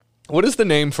What is the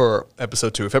name for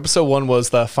episode 2? If episode 1 was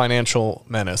the Financial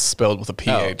Menace, spelled with a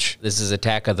PH. This is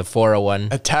Attack of the 401.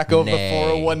 Attack of the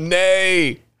 401.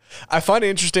 Nay. I find it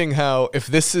interesting how if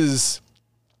this is,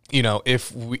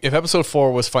 if episode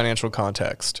 4 was financial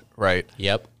context, right?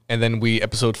 Yep. And then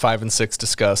episode 5 and 6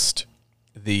 discussed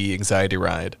the anxiety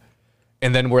ride.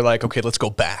 And then we're like, okay, let's go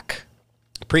back.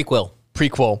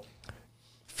 Prequel.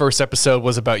 First episode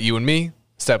was about you and me,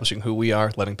 establishing who we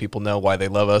are, letting people know why they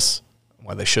love us,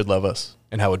 why they should love us,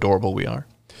 and how adorable we are.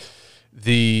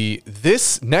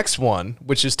 This next one,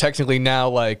 which is technically now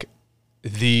like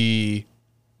the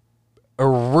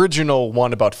original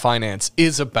one about finance,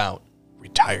 is about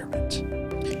retirement.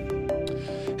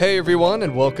 Hey everyone,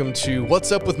 and welcome to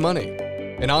What's Up with Money,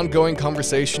 an ongoing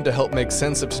conversation to help make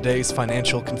sense of today's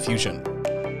financial confusion.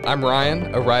 I'm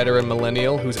Ryan, a writer and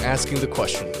millennial who's asking the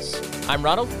questions. I'm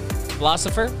Ronald,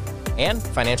 philosopher and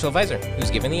financial advisor who's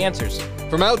giving the answers.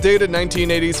 From outdated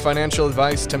 1980s financial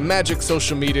advice to magic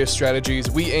social media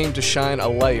strategies, we aim to shine a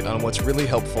light on what's really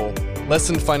helpful,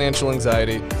 lessen financial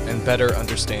anxiety, and better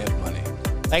understand money.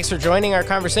 Thanks for joining our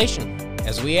conversation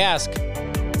as we ask,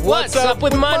 What's up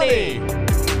with money?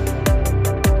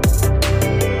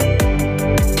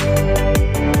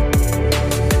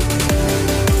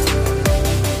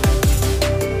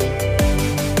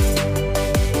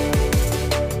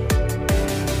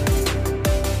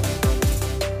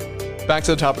 Back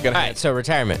to the topic at hand. All right, so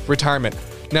retirement.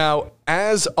 Now,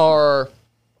 as our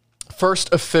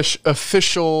first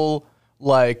official,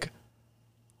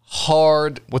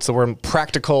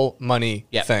 practical money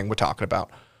thing we're talking about,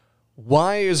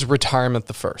 why is retirement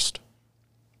the first?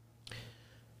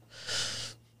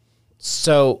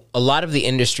 So a lot of the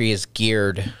industry is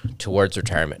geared towards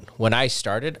retirement. When I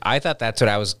started, I thought that's what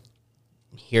I was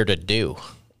here to do.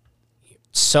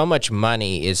 So much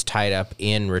money is tied up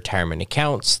in retirement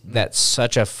accounts. That's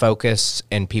such a focus,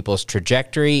 and people's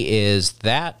trajectory is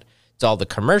that. It's all the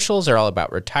commercials are all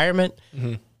about retirement.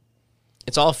 Mm-hmm.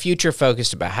 It's all future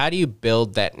focused about how do you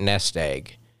build that nest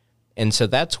egg. And so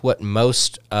that's what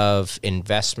most of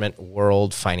investment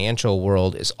world, financial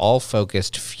world is all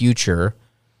focused future.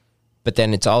 But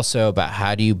then it's also about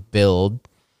how do you build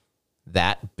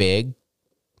that big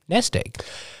nest egg.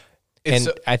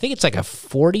 I think it's like a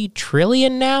 40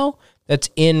 trillion now that's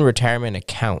in retirement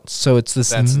accounts. So it's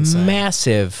this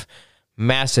massive,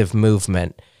 massive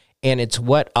movement. And it's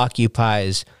what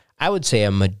occupies, I would say, a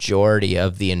majority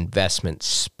of the investment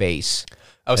space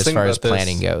as far as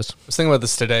planning goes. I was thinking about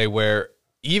this today where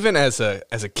even as a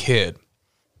kid,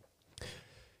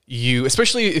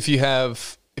 especially if you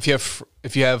have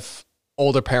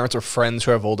older parents or friends who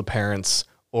have older parents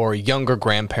or younger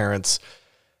grandparents,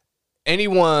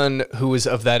 anyone who is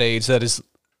of that age that is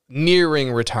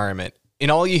nearing retirement,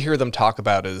 and all you hear them talk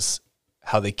about is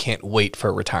how they can't wait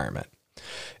for retirement.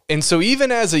 And so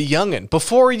even as a youngin',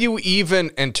 before you even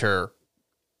enter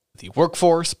the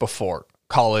workforce, before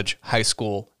college, high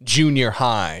school, junior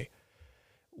high,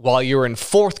 while you're in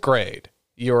 4th grade,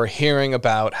 you're hearing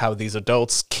about how these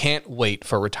adults can't wait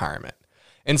for retirement.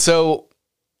 And so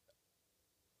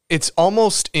it's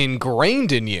almost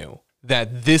ingrained in you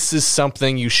that this is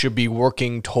something you should be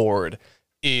working toward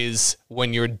is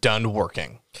when you're done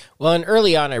working. Well, and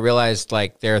early on, I realized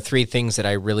there are 3 things that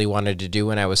I really wanted to do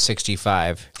when I was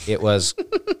 65. It was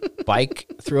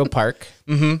bike through a park,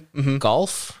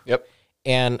 golf. Yep.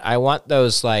 And I want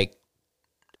those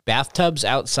bathtubs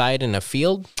outside in a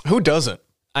field. Who doesn't?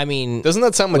 I mean, doesn't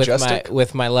that sound majestic?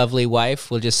 With my lovely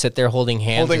wife, we'll just sit there holding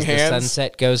hands as the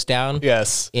sunset goes down.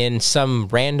 Yes. In some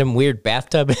random weird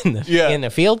bathtub in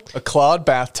the field. A cloud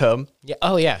bathtub. Yeah.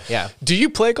 Oh yeah, yeah. Do you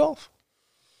play golf?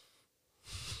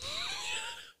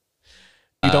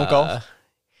 You don't golf?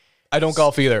 I don't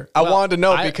golf either. Well, I wanted to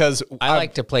know because I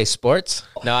like to play sports.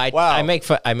 No, I make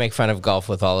fun of golf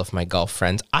with all of my golf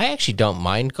friends. I actually don't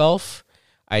mind golf.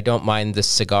 I don't mind the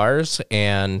cigars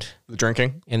and the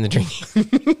drinking.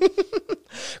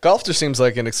 Golf just seems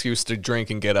like an excuse to drink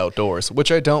and get outdoors,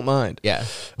 which I don't mind. Yeah.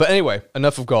 But anyway,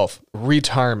 enough of golf.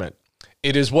 Retirement.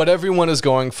 It is what everyone is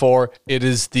going for. It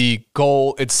is the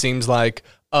goal, it seems like,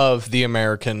 of the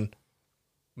American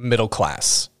middle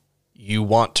class. You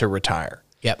want to retire.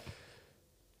 Yep.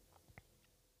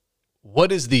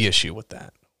 What is the issue with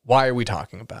that? Why are we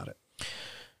talking about it?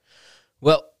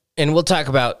 Well, and we'll talk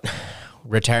about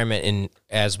retirement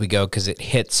as we go because it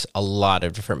hits a lot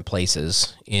of different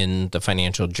places in the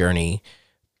financial journey.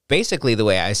 Basically, the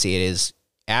way I see it is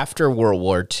after World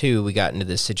War II, we got into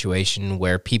this situation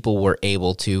where people were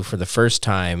able to, for the first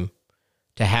time,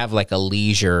 to have a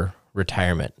leisure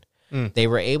retirement. They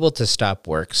were able to stop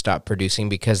work, stop producing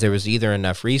because there was either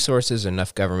enough resources,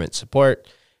 enough government support,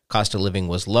 cost of living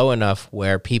was low enough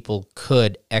where people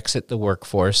could exit the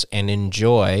workforce and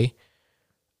enjoy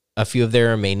a few of their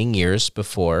remaining years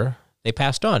before they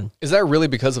passed on. Is that really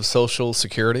because of Social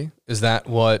Security? Is that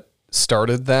what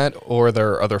started that, or are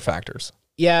there other factors?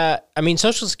 Yeah, I mean,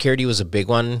 Social Security was a big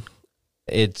one.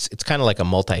 It's kind of like a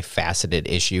multifaceted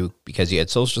issue because you had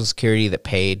Social Security that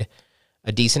paid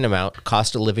a decent amount.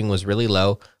 Cost of living was really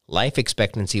low. Life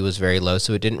expectancy was very low,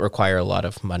 so it didn't require a lot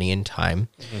of money and time.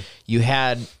 Mm-hmm. You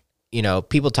had,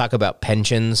 people talk about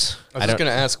pensions. I was just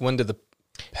going to ask, when did the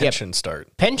pension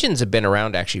start? Pensions have been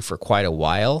around actually for quite a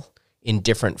while in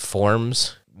different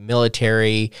forms.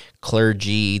 Military,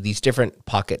 clergy, these different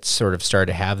pockets sort of started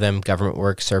to have them, government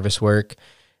work, service work.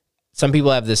 Some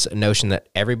people have this notion that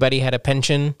everybody had a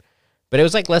pension, but it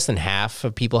was like less than half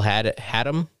of people had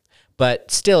them.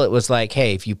 But still, it was like,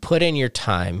 hey, if you put in your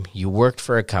time, you worked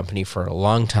for a company for a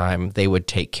long time, they would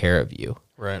take care of you.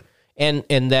 Right. And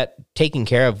that taking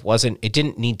care of it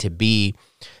didn't need to be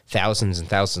thousands and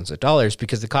thousands of dollars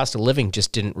because the cost of living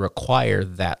just didn't require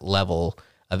that level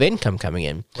of income coming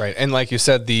in. Right. And like you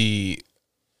said, you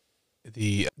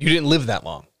didn't live that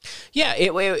long. Yeah,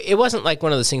 it wasn't like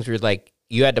one of those things where like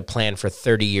you had to plan for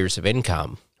 30 years of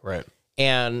income. Right.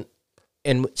 And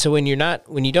so when you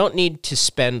don't need to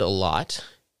spend a lot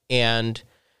and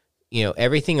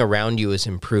everything around you is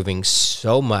improving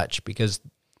so much because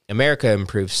America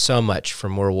improved so much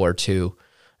from World War II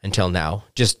until now.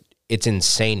 Just it's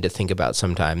insane to think about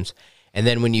sometimes. And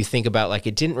then when you think about like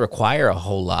it didn't require a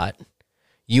whole lot,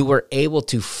 you were able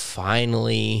to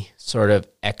finally sort of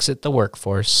exit the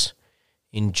workforce,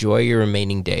 enjoy your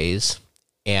remaining days,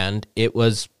 and it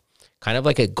was kind of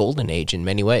like a golden age in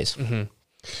many ways. Mm-hmm.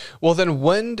 Well, then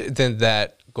when did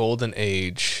that golden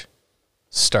age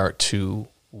start to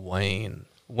wane?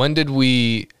 When did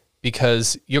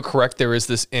because you're correct, there is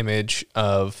this image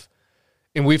of,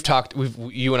 and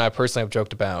you and I personally have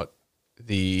joked about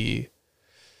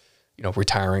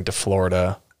retiring to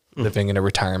Florida, living in a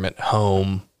retirement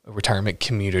home, a retirement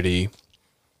community,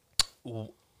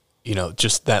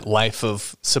 just that life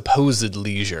of supposed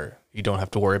leisure. You don't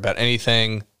have to worry about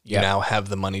anything. You now have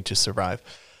the money to survive.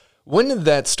 When did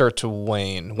that start to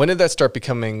wane? When did that start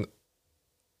becoming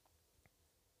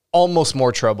almost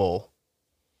more trouble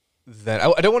than,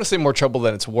 I don't want to say more trouble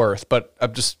than it's worth, but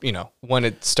I'm just, when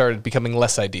it started becoming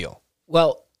less ideal?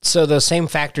 Well, so those same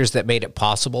factors that made it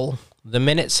possible, the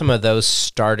minute some of those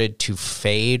started to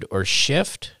fade or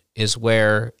shift is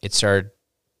where it started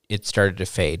to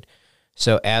fade.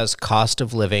 So as cost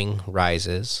of living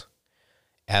rises,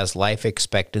 as life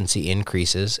expectancy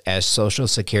increases, as Social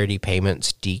Security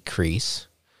payments decrease,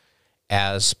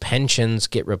 as pensions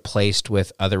get replaced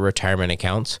with other retirement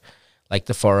accounts like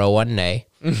the 401k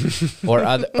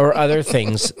or other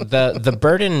things, the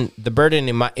burden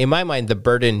in my mind, the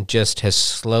burden just has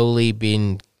slowly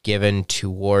been given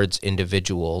towards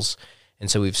individuals.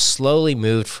 And so we've slowly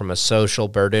moved from a social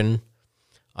burden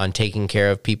on taking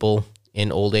care of people in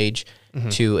old age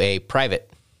to a private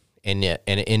and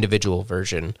an individual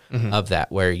version of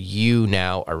that, where you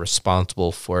now are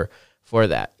responsible for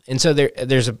that. And so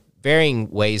there's varying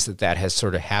ways that has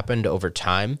sort of happened over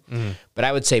time. But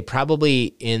I would say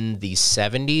probably in the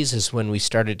 70s is when we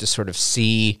started to sort of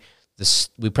see this.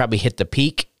 We probably hit the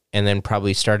peak and then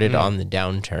probably started on the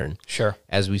downturn. Sure.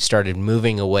 As we started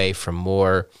moving away from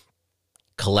more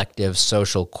collective,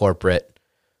 social, corporate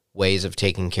ways of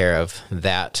taking care of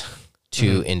that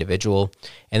to individual.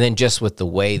 And then just with the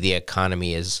way the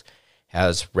economy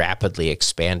has rapidly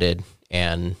expanded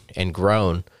and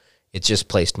grown, it's just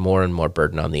placed more and more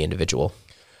burden on the individual.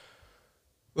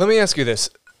 Let me ask you this.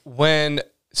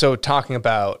 Talking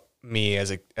about me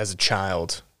as a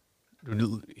child,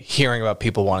 hearing about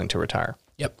people wanting to retire.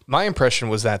 Yep. My impression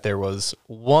was that there was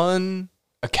one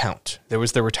account. There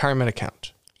was the retirement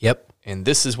account. Yep. And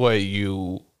this is what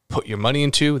you put your money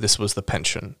into. This was the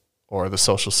pension or the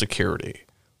Social Security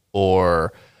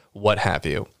or what have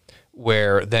you.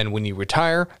 Where then when you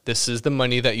retire, this is the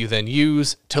money that you then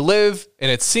use to live.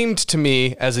 And it seemed to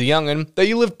me as a youngin' that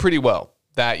you lived pretty well,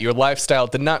 that your lifestyle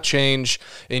did not change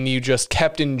and you just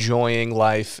kept enjoying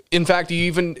life. In fact,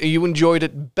 you enjoyed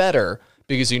it better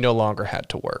because you no longer had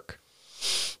to work.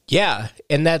 Yeah.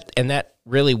 And that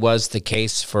really was the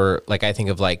case for, like, I think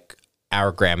of like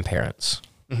our grandparents,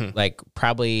 like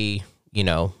probably,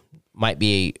 might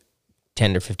be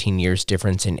 10 or 15 years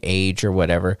difference in age or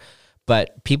whatever.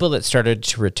 But people that started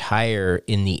to retire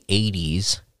in the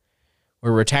 80s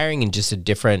were retiring in just a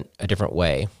different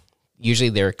way. Usually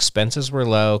their expenses were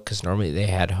low because normally they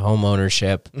had home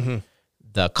ownership.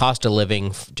 The cost of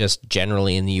living just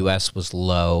generally in the U.S. was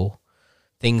low.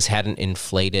 Things hadn't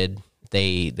inflated.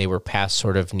 They were past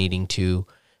sort of needing to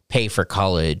pay for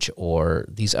college or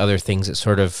these other things that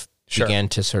sort of Sure. began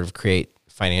to sort of create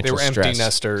They financial were stress. empty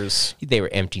nesters. They were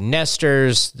empty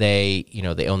nesters. They,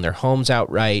 they own their homes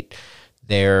outright.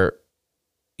 They're,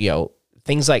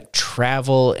 things like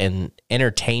travel and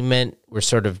entertainment were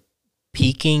sort of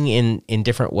peaking in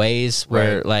different ways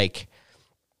where Right. like,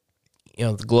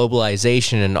 the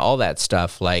globalization and all that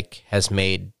stuff like has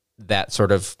made that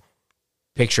sort of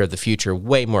picture of the future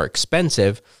way more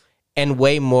expensive and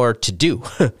way more to do.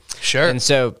 Sure. And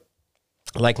so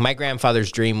like my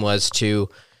grandfather's dream was to,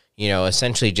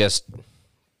 essentially just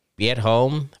be at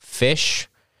home, fish,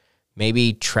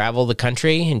 maybe travel the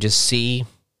country and just see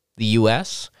the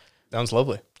US. Sounds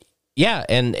lovely. Yeah,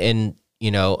 and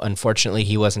unfortunately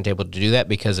he wasn't able to do that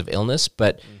because of illness,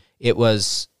 but that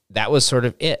was sort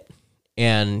of it.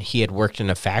 And he had worked in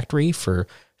a factory for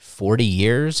 40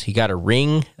 years. He got a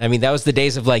ring. I mean, that was the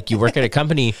days of like you work at a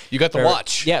company. You got the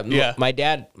watch. Yeah. My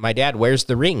dad wears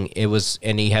the ring.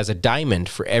 And he has a diamond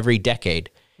for every decade.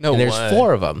 No and there's way.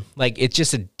 4 of them. Like it's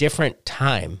just a different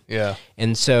time. Yeah.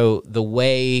 And so the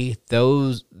way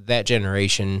that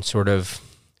generation sort of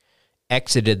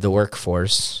exited the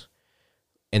workforce,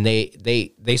 and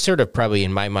they sort of probably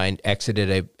in my mind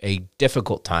exited a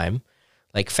difficult time.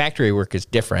 Like factory work is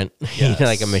different. Yes.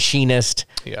 Like a machinist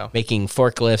Yeah. making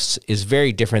forklifts is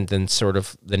very different than sort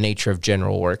of the nature of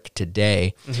general work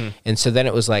today. Mm-hmm. And so then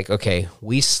it was like, okay,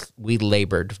 we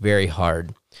labored very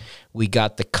hard. We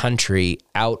got the country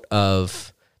out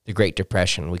of the Great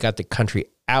Depression. We got the country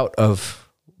out of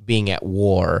being at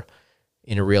war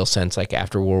in a real sense, like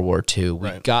after World War II. We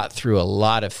Right. got through a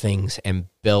lot of things and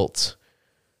built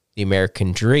the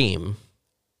American dream.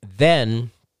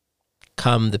 Then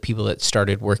come the people that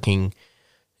started working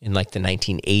in like the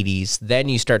 1980s, then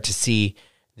you start to see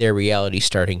their reality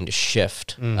starting to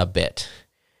shift a bit.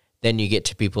 Then you get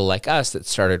to people like us that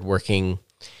started working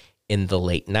in the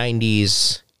late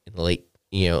 90s, in the late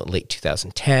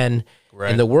 2010, Right.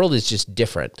 and the world is just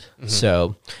different.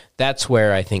 So that's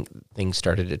where I think things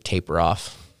started to taper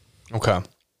off. Okay.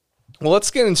 Well,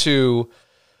 let's get into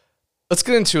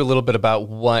a little bit about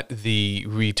what the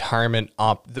retirement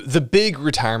the big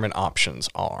retirement options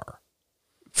are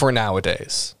for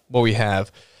nowadays. What we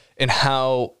have and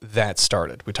how that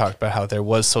started. We talked about how there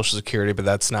was Social Security, but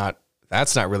that's not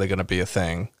really going to be a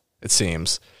thing, it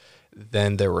seems.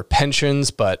 Then there were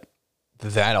pensions, but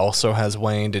that also has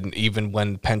waned, and even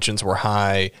when pensions were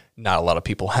high, not a lot of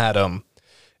people had them.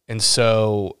 And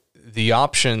so the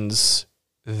options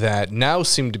that now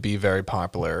seem to be very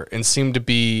popular and seem to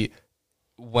be,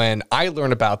 when I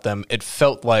learned about them, it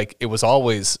felt like it was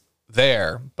always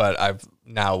there, but I've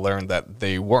now learned that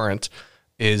they weren't,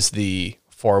 is the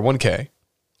 401k,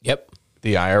 Yep.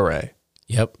 the IRA,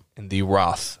 Yep. and the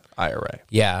Roth IRA.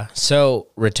 Yeah. So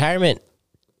retirement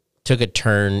took a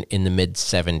turn in the mid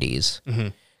 70s.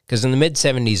 Because in the mid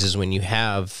 70s is when you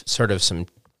have sort of some,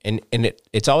 and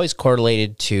it's always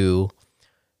correlated to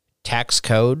tax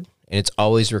code, and it's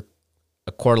always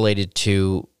correlated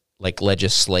to like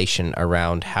legislation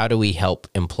around how do we help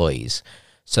employees.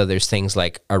 So there's things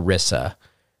like ERISA.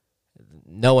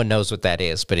 No one knows what that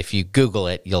is, but if you Google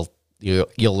it, you'll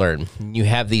learn. You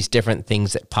have these different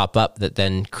things that pop up that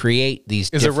then create these.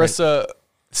 Is ERISA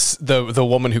the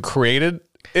woman who created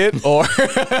it, or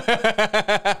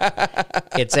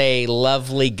It's a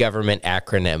lovely government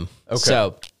acronym. Okay.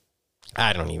 So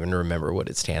I don't even remember what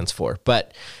it stands for,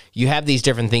 but you have these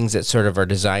different things that sort of are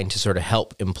designed to sort of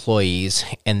help employees.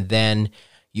 And then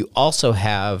you also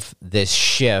have this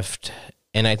shift.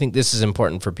 And I think this is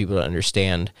important for people to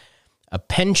understand. A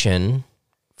pension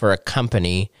for a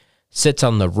company sits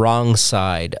on the wrong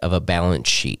side of a balance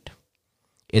sheet.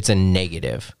 It's a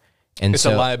negative. And it's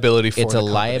a liability for it's the a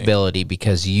company. liability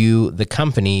because the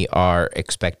company, are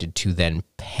expected to then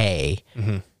pay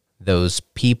those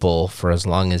people for as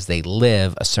long as they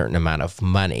live a certain amount of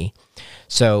money.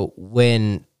 So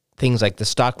when things like the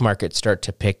stock market start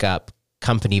to pick up,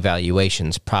 company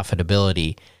valuations,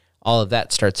 profitability, all of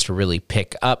that starts to really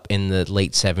pick up in the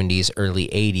late 70s, early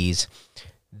 80s.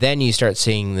 Then you start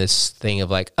seeing this thing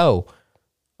of like, oh,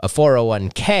 a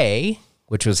 401k,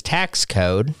 which was tax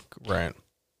code, Right.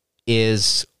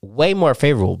 is way more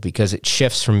favorable because it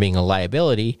shifts from being a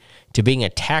liability to being a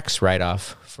tax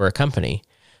write-off for a company.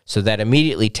 So that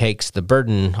immediately takes the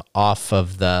burden off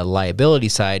of the liability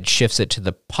side, shifts it to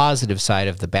the positive side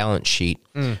of the balance sheet,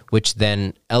 which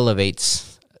then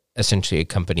elevates essentially a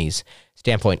company's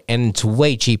standpoint. And it's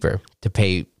way cheaper to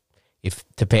pay a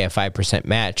 5%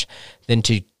 match than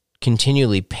to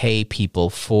continually pay people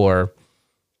for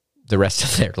the rest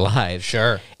of their lives.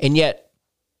 Sure. And yet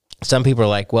some people are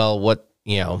like, well,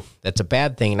 that's a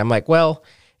bad thing. And I'm like, well,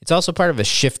 it's also part of a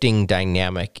shifting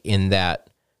dynamic in that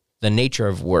the nature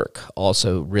of work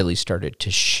also really started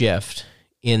to shift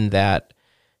in that,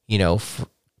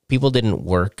 people didn't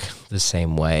work the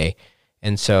same way.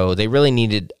 And so they really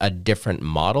needed a different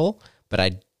model, but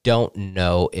I don't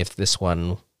know if this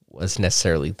one was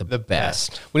necessarily the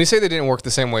best. When you say they didn't work the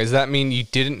same way, does that mean you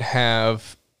didn't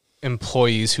have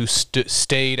employees who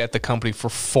stayed at the company for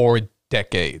 4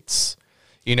 decades?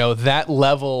 That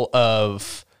level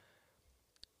of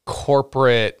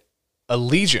corporate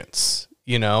allegiance,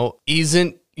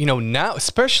 isn't, now,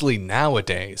 especially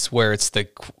nowadays where it's the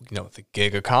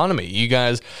gig economy. You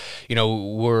guys,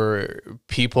 where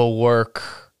people work,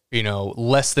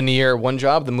 less than a year, one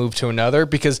job, then move to another,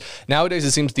 because nowadays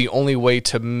it seems the only way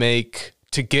to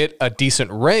get a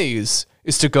decent raise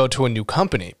is to go to a new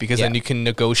company, because then you can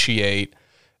negotiate,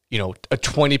 a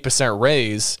 20%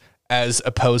 raise as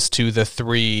opposed to the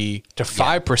 3 to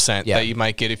 5% that you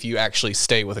might get if you actually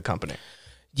stay with a company.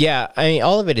 Yeah, I mean,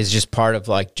 all of it is just part of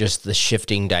just the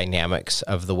shifting dynamics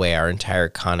of the way our entire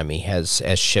economy has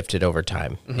shifted over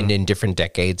time and in different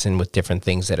decades and with different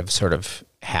things that have sort of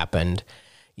happened.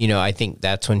 I think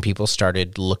that's when people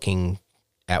started looking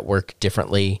at work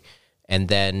differently, and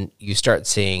then you start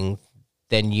seeing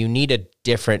then you need a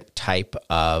different type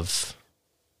of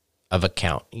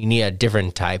account. You need a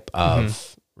different type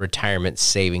of retirement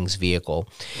savings vehicle.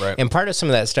 Right. And part of some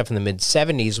of that stuff in the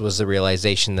mid-'70s was the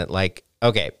realization that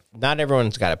okay, not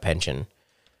everyone's got a pension.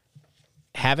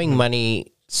 Having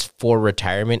money for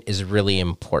retirement is really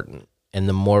important. And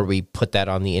the more we put that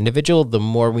on the individual, the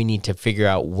more we need to figure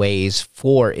out ways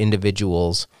for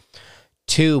individuals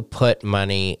to put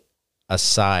money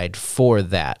aside for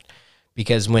that.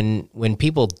 Because when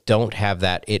people don't have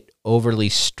that, it overly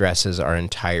stresses our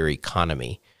entire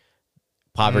economy.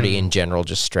 Poverty in general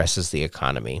just stresses the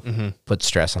economy, puts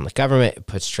stress on the government, it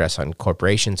puts stress on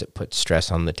corporations, it puts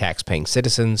stress on the tax-paying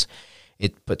citizens,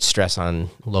 it puts stress on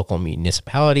local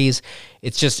municipalities.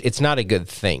 It's not a good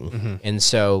thing. And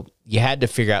so you had to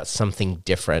figure out something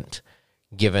different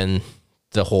given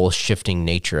the whole shifting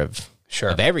nature of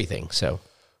everything. So,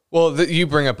 well, you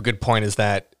bring up a good point, is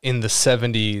that in the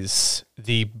 70s,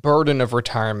 the burden of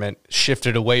retirement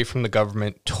shifted away from the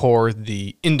government toward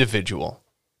the individual.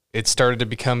 It started to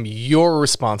become your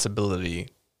responsibility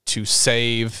to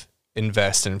save,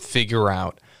 invest, and figure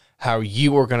out how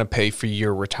you are going to pay for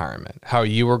your retirement, how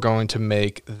you are going to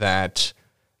make that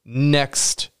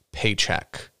next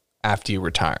paycheck after you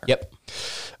retire. Yep.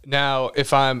 Now,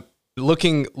 if I'm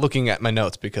looking at my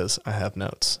notes, because I have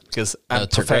notes, because I'm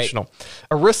professional.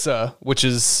 ERISA, which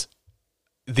is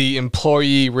the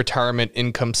Employee Retirement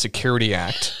Income Security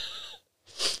Act.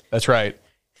 That's right.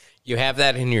 You have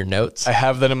that in your notes? I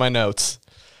have that in my notes.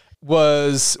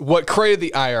 Was what created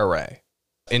the IRA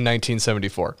in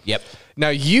 1974. Yep. Now,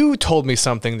 you told me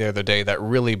something the other day that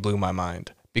really blew my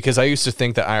mind, because I used to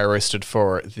think that IRA stood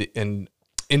for an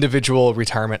individual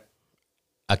retirement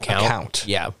account.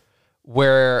 Yeah.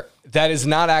 Where that is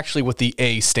not actually what the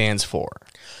A stands for.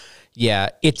 Yeah.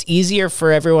 It's easier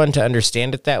for everyone to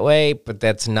understand it that way, but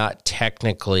that's not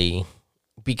technically,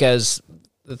 because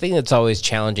the thing that's always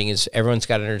challenging is everyone's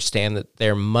got to understand that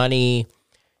their money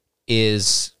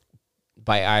is,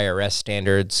 by IRS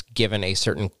standards, given a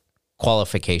certain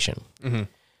qualification.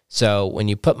 So when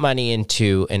you put money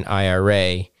into an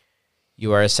IRA,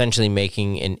 you are essentially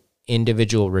making an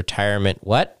individual retirement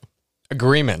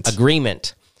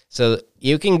agreement. So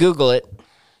you can Google it.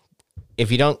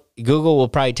 If you don't, Google will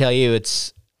probably tell you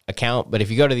it's account, but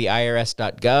if you go to the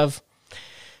irs.gov,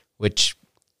 which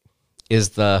is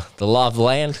the law of the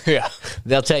land,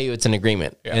 they'll tell you it's an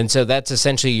agreement. And so that's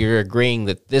essentially, you're agreeing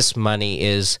that this money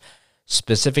is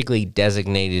specifically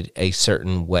designated a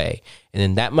certain way. And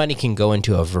then that money can go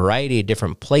into a variety of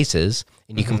different places,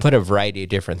 and you can put a variety of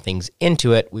different things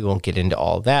into it. We won't get into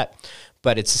all of that,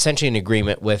 but it's essentially an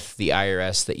agreement with the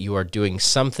IRS that you are doing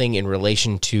something in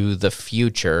relation to the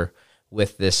future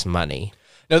with this money.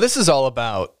 Now, this is all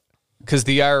about, because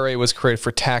the IRA was created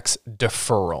for tax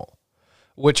deferral,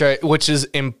 which is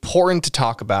important to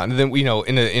talk about. And then,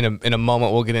 in a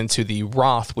moment, we'll get into the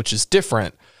Roth, which is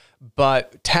different.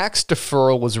 But tax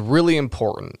deferral was really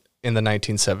important in the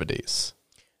 1970s.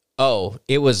 Oh,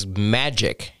 it was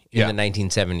magic in the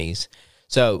 1970s.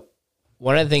 So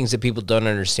one of the things that people don't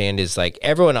understand is,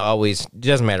 everyone always, it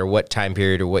doesn't matter what time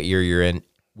period or what year you're in,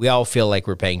 we all feel like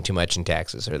we're paying too much in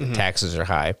taxes, or the taxes are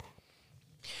high.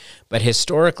 But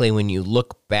historically, when you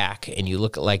look back and you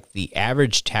look at the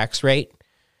average tax rate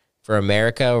for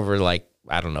America over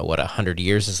 100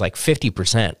 years is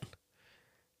 50%.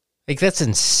 That's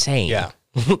insane. Yeah.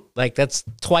 That's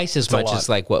twice as much as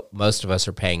what most of us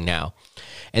are paying now.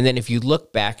 And then if you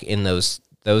look back in those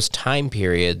those time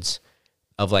periods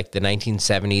of like the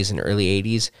 1970s and early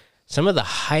 80s, some of the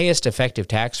highest effective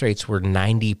tax rates were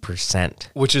 90%.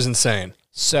 Which is insane.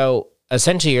 So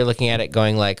essentially you're looking at it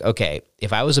going like, okay,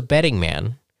 if I was a betting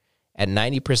man at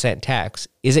 90% tax,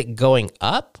 is it going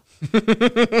up?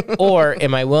 Or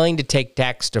am I willing to take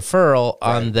tax deferral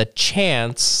on the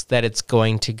chance that it's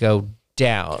going to go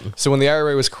down? So when the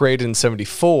IRA was created in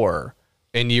 74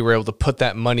 and you were able to put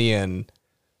that money in,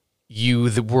 you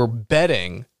were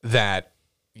betting that,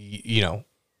 you know,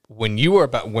 when you were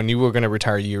going to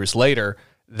retire years later,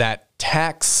 that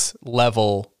tax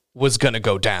level was going to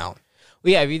go down.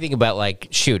 Well, yeah, if you think about like,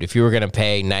 shoot, if you were going to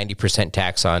pay 90%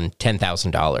 tax on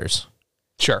 $10,000.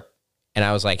 Sure. And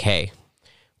I was like, hey,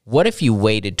 what if you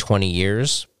waited 20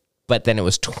 years, but then it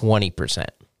was 20%?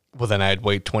 Well, then I'd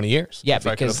wait 20 years. Yeah, if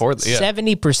I could because afford it. Yeah.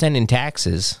 70% in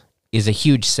taxes is a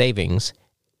huge savings.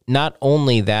 Not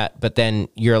only that, but then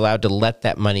you're allowed to let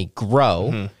that money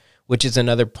grow, which is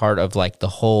another part of like the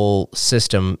whole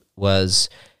system was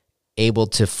able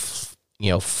to,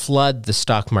 flood the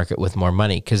stock market with more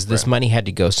money because this money had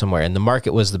to go somewhere and the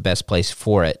market was the best place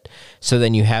for it. So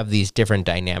then you have these different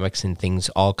dynamics and things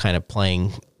all kind of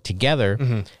playing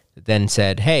together that then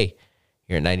said, hey,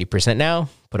 you're at 90% now,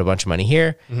 put a bunch of money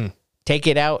here, take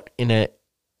it out in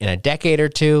a decade or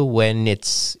two when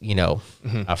it's,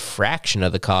 a fraction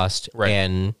of the cost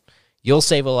and you'll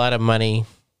save a lot of money.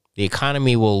 The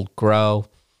economy will grow.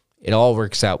 It all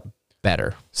works out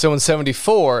better. So in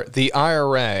 74, the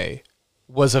IRA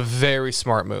was a very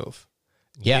smart move.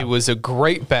 Yeah. It was a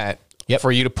great bet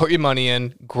for you to put your money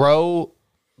in, grow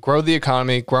the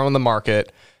economy, grow in the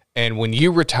market. And when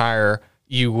you retire,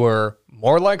 you were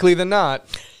more likely than not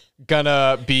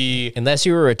gonna be, unless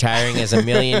you were retiring as a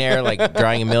millionaire, like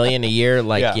drawing $1 million a year,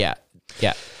 like yeah.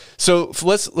 So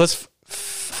let's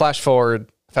fast forward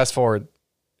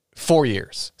 4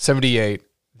 years, 78.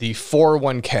 The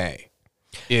 401k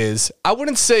is, I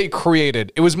wouldn't say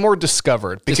created, it was more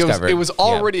discovered because it was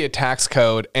already a tax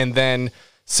code, and then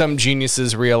some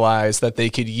geniuses realized that they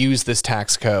could use this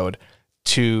tax code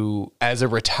as a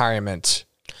retirement.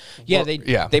 Yeah,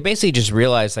 they basically just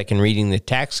realized, like in reading the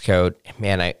tax code,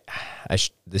 man,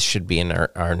 this should be in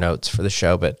our notes for the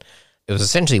show, but it was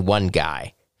essentially one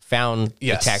guy found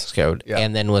the tax code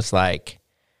and then was like,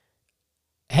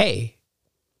 hey,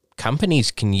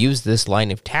 companies can use this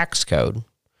line of tax code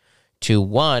to,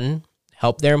 1,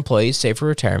 help their employees save for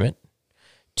retirement,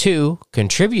 2,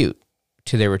 contribute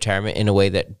to their retirement in a way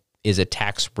that is a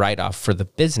tax write-off for the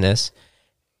business,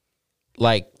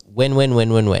 like win, win,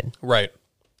 win, win, win. Right.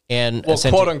 And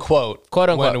quote unquote.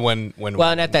 When. Well,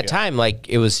 and at that time, like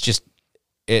it was just,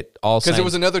 it all because it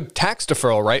was another tax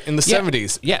deferral, right? In the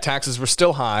 70s, taxes were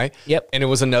still high. Yep. And it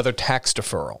was another tax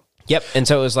deferral. Yep. And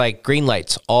so it was like green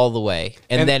lights all the way.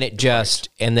 And then it just,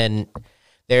 and then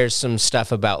there's some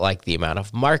stuff about like the amount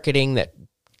of marketing that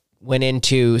went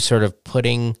into sort of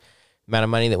putting amount of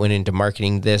money that went into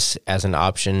marketing this as an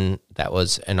option that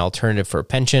was an alternative for a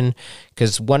pension.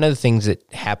 Because one of the things that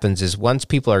happens is once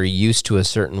people are used to a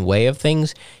certain way of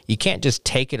things, you can't just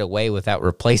take it away without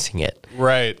replacing it.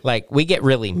 Right. Like we get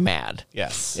really mad.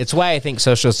 Yes. It's why I think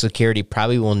Social Security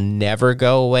probably will never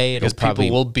go away. Because people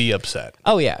will be upset.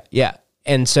 Oh, yeah. Yeah.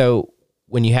 And so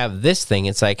when you have this thing,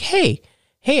 it's like, hey,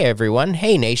 everyone,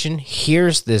 hey, nation,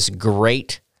 here's this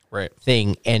great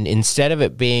thing. And instead of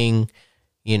it being,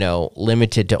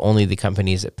 limited to only the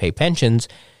companies that pay pensions,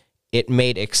 it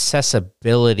made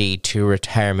accessibility to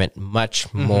retirement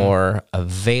much more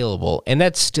available. And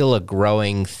that's still a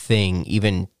growing thing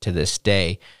even to this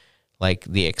day. Like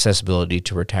the accessibility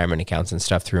to retirement accounts and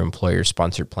stuff through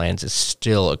employer-sponsored plans is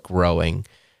still a growing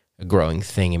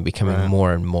thing and becoming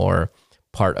more and more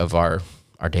part of our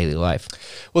daily life.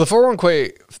 Well, the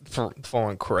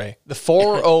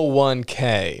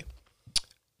 401k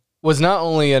was not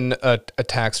only a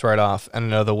tax write-off and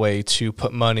another way to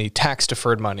put money,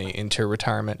 tax-deferred money, into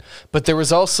retirement, but there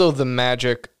was also the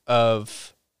magic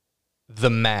of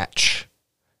the match.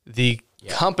 The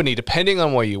company, depending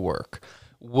on where you work,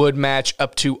 would match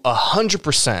up to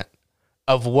 100%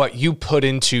 of what you put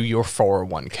into your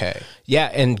 401k.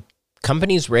 Yeah, and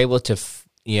companies were able to,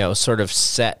 sort of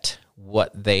set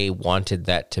what they wanted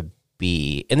that to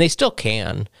be, and they still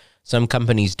can. Some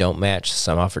companies don't match.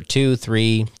 Some offer 2,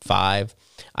 3, 5.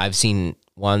 I've seen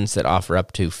ones that offer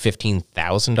up to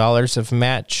 $15,000 of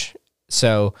match.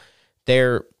 So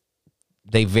they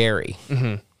vary.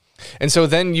 Mm-hmm. And so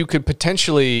then you could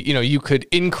potentially, you could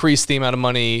increase the amount of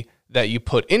money that you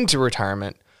put into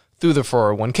retirement through the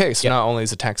 401k. So not only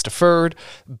is it tax deferred,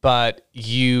 but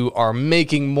you are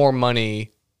making more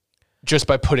money just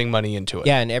by putting money into it.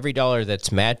 Yeah, and every dollar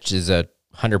that's matched is a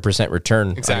 100%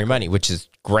 return on your money, which is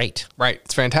great. Right.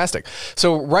 It's fantastic.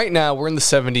 So right now we're in the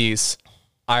 70s.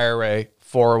 IRA,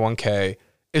 401k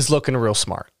is looking real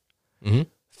smart.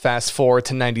 Fast forward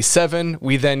to 97,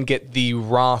 we then get the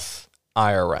Roth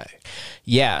IRA.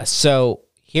 Yeah. So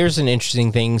here's an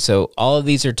interesting thing. So all of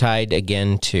these are tied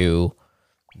again to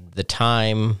the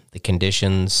time, the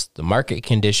conditions, the market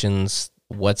conditions,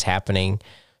 what's happening.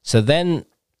 So then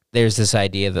there's this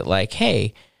idea that like,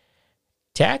 hey,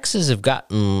 taxes have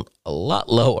gotten a lot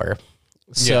lower.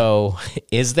 So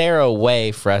is there a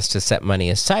way for us to set money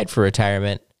aside for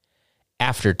retirement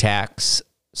after tax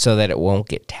so that it won't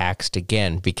get taxed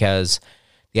again? Because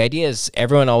the idea is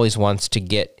everyone always wants to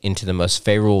get into the most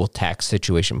favorable tax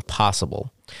situation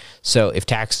possible. So if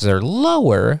taxes are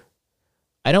lower,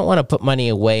 I don't want to put money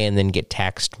away and then get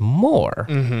taxed more.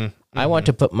 I want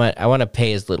to I want to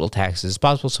pay as little taxes as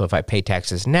possible. So if I pay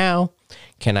taxes now,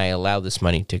 can I allow this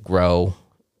money to grow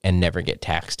and never get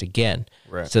taxed again?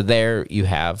 Right. So there you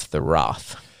have the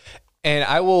Roth. And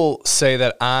I will say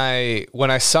that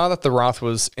when I saw that the Roth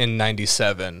was in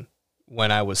 97,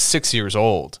 when I was 6 years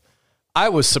old, I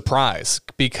was surprised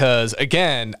because,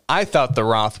 again, I thought the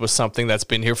Roth was something that's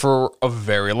been here for a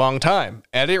very long time.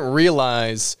 And I didn't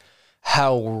realize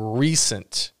how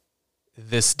recent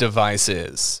this device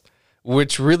is,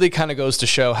 which really kind of goes to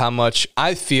show how much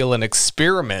I feel an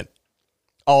experiment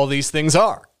all these things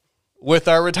are with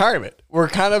our retirement. We're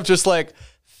kind of just like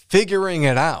figuring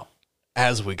it out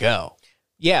as we go.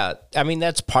 Yeah, I mean,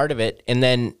 that's part of it. And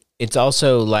then it's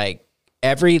also like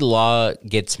every law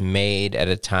gets made at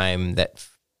a time that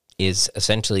is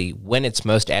essentially when it's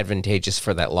most advantageous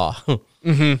for that law.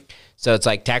 So it's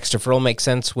like tax deferral makes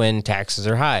sense when taxes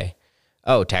are high.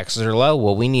 Oh, taxes are low?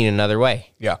 Well, we need another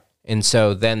way. Yeah. And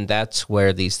so then that's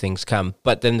where these things come.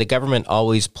 But then the government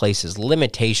always places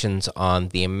limitations on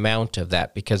the amount of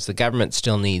that because the government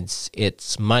still needs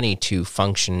its money to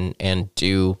function and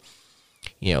do,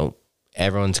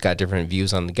 everyone's got different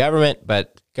views on the government,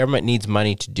 but government needs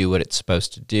money to do what it's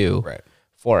supposed to do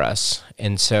for us.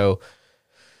 And so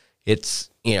it's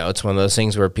one of those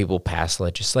things where people pass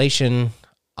legislation.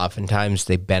 Oftentimes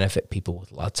they benefit people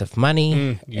with lots of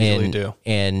money. Usually do.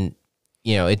 And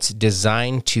it's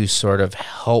designed to sort of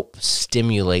help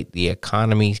stimulate the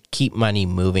economy, keep money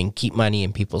moving, keep money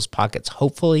in people's pockets,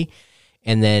 hopefully.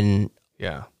 And then,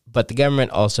 but the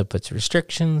government also puts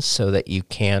restrictions so that you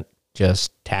can't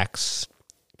just tax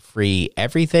free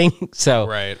everything. So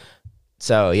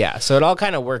it all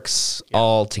kind of works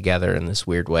all together in this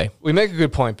weird way. We make a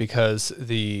good point because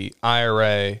the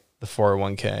IRA, the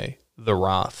 401k, the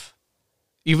Roth,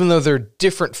 even though they're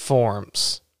different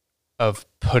forms of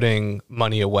putting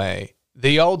money away,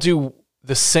 they all do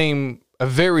a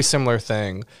very similar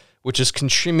thing, which is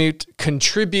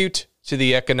contribute to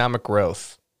the economic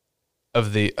growth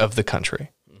of the country,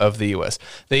 of the U.S.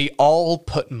 They all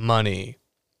put money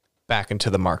back into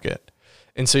the market.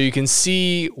 And so you can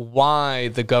see why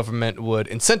the government would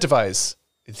incentivize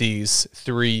these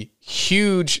three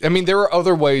huge, there are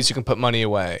other ways you can put money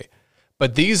away,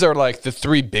 but these are like the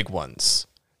three big ones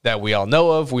that we all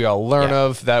know of, we all learn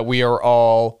of, that we are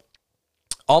all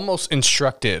almost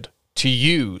instructed to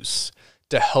use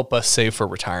to help us save for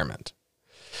retirement.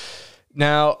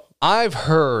 Now, I've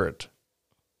heard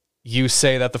you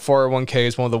say that the 401k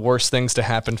is one of the worst things to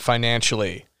happen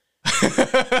financially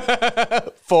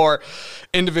for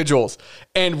individuals.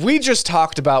 And we just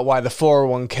talked about why the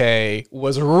 401k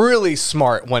was really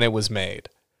smart when it was made.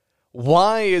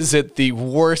 Why is it the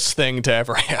worst thing to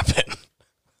ever happen?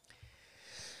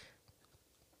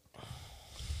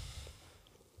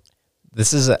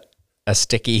 This is a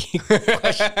sticky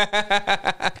question.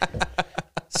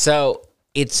 So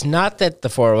it's not that the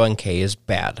 401k is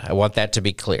bad. I want that to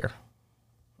be clear.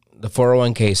 The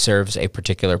 401k serves a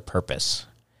particular purpose.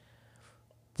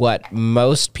 What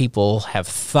most people have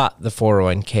thought the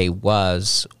 401k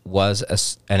was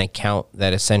an account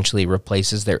that essentially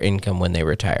replaces their income when they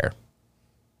retire.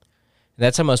 And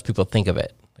that's how most people think of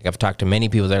it. Like I've talked to many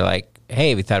people that are like,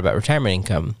 hey, have you thought about retirement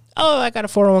income? Oh, I got a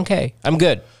 401k. I'm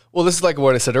good. Well, this is like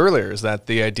what I said earlier, is that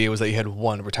the idea was that you had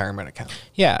one retirement account.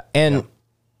 Yeah.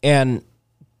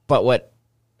 But what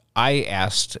I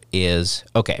asked is,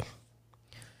 okay,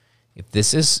 if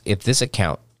this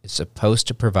account is supposed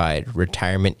to provide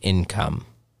retirement income,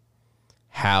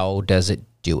 how does it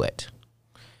do it?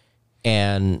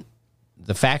 And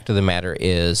the fact of the matter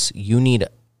is you need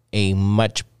a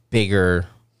much bigger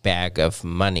bag of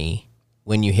money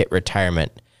when you hit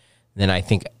retirement than I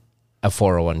think a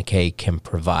 401k can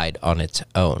provide on its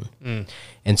own.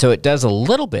 And so it does a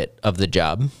little bit of the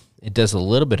job. It does a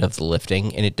little bit of the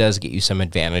lifting, and it does get you some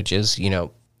advantages.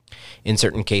 In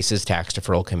certain cases, tax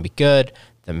deferral can be good.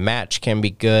 The match can be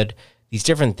good. These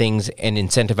different things, and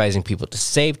incentivizing people to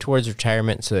save towards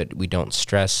retirement so that we don't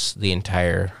stress the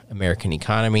entire American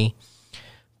economy.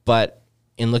 But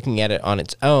in looking at it on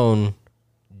its own,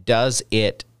 does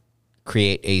it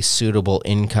create a suitable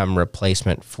income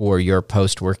replacement for your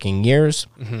post-working years?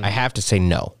 I have to say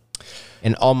no.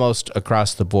 And almost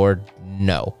across the board,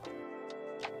 no.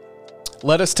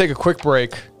 Let us take a quick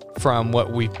break from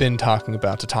what we've been talking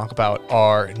about to talk about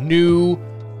our new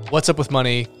What's Up With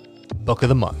Money book of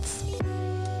the month.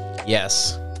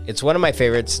 Yes. It's one of my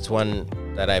favorites. It's one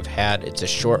that I've had. It's a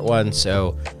short one,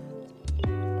 so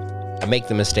I make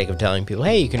the mistake of telling people,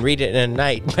 hey, you can read it in a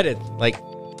night, but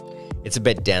it's a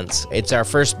bit dense. It's our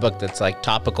first book that's like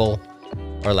topical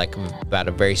or like about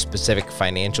a very specific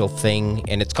financial thing,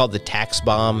 and it's called The Tax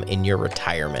Bomb in Your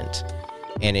Retirement.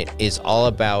 And it is all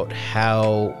about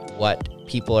how what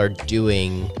people are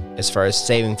doing as far as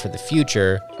saving for the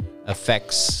future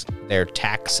affects their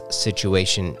tax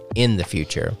situation in the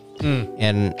future.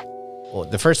 And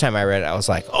the first time I read it, I was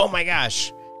like, oh my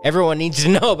gosh, everyone needs to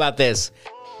know about this.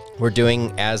 We're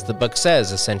doing, as the book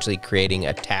says, essentially creating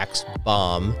a tax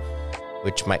bomb,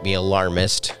 which might be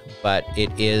alarmist, but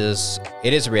it is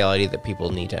a reality that people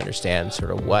need to understand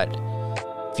sort of what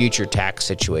future tax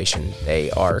situation they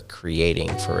are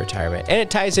creating for retirement. And it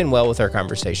ties in well with our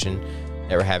conversation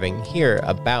that we're having here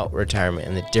about retirement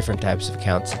and the different types of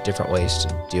accounts, the different ways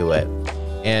to do it.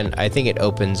 And I think it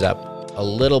opens up a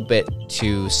little bit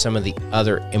to some of the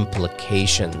other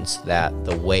implications that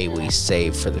the way we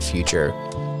save for the future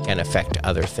can affect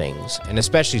other things, and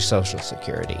especially Social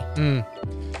Security.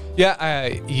 Yeah,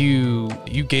 you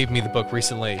gave me the book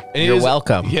recently. And You're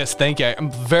welcome. Yes, thank you.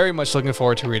 I'm very much looking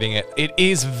forward to reading it.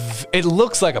 It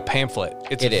looks like a pamphlet.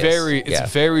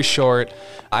 It's very short.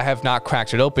 I have not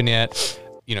cracked it open yet.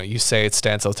 You say it's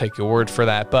dense, I'll take your word for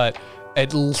that, but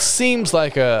it seems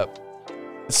like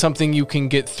something you can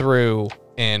get through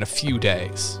in a few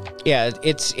days. Yeah,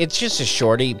 it's just a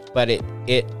shorty, but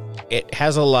it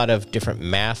has a lot of different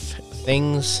math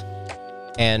things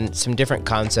and some different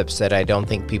concepts that I don't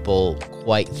think people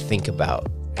quite think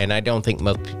about. And I don't think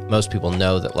most people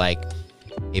know that, like,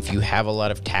 if you have a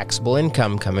lot of taxable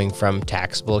income coming from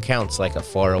taxable accounts like a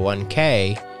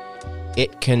 401k,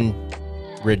 it can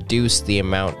reduce the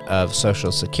amount of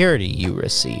Social Security you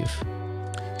receive.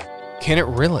 Can it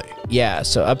really? Yeah,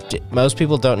 so most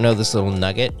people don't know this little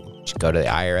nugget. Just go to the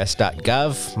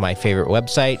irs.gov, my favorite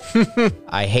website.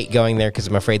 I hate going there because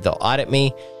I'm afraid they'll audit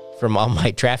me from all my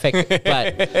traffic.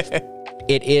 But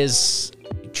it is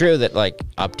true that like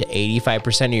up to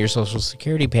 85% of your Social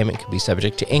Security payment could be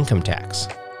subject to income tax.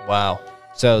 Wow.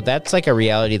 So that's like a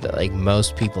reality that like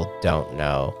most people don't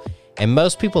know. And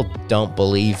most people don't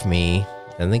believe me.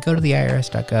 Then they go to the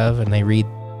irs.gov and they read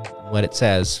what it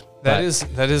says. That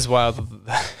is wild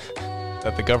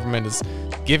that the government is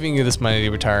giving you this money to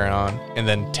retire on and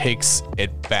then takes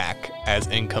it back as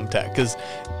income tax, because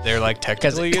they're like,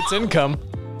 technically it's income.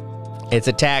 It's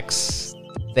a tax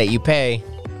that you pay.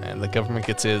 And the government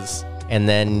gets his. And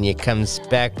then it comes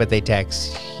back, but they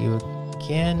tax you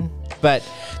again. But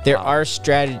there are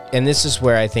strategies, and this is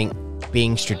where I think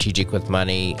being strategic with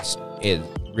money, it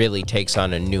really takes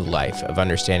on a new life of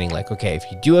understanding, like, okay, if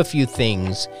you do a few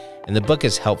things, and the book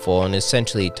is helpful and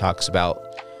essentially talks about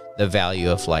the value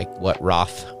of like what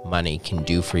Roth money can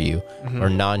do for you, or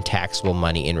non-taxable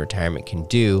money in retirement can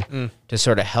do to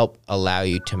sort of help allow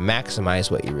you to maximize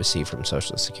what you receive from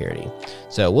Social Security.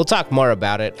 So we'll talk more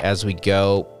about it as we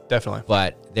go. Definitely.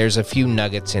 But there's a few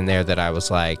nuggets in there that I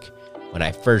was like, when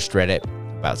I first read it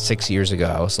about 6 years ago,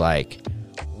 I was like,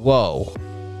 whoa,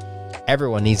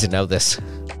 everyone needs to know this.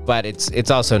 But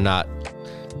it's also not,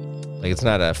 like, it's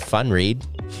not a fun read.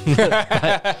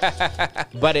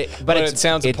 but it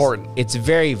sounds important. It's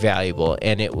very valuable,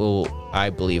 and it will, I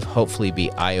believe, hopefully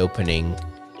be eye-opening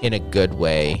in a good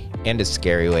way and a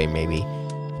scary way maybe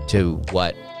to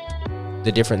what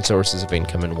the different sources of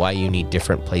income and why you need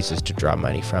different places to draw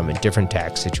money from and different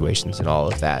tax situations and all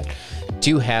of that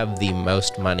to have the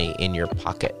most money in your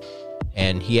pocket.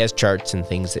 And he has charts and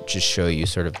things that just show you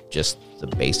sort of just the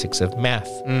basics of math.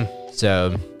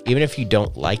 So even if you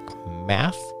don't like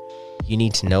math, you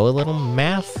need to know a little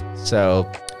math. So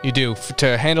you do.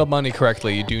 To handle money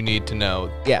correctly, you do need to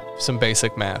know some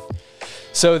basic math.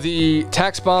 So the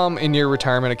Tax Bomb in Your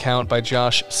Retirement Account by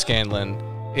Josh Scanlon.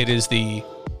 It is the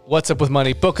What's Up With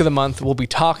Money book of the month. We'll be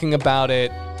talking about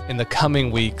it in the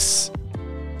coming weeks.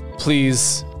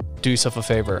 Please do yourself a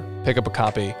favor. Pick up a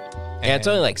copy. And it's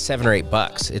only like $7 or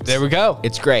 $8. There we go.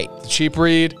 It's great. It's a cheap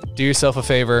read. Do yourself a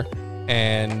favor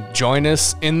and join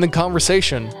us in the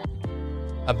conversation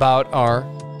about our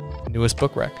newest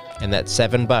book rec. And that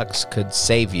 $7 could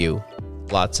save you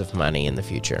lots of money in the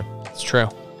future. It's true.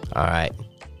 All right.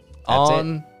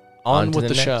 On with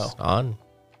the show. On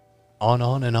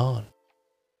and on.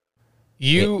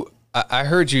 I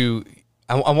heard you.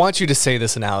 I want you to say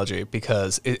this analogy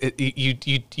because you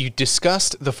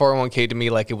discussed the 401k to me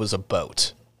like it was a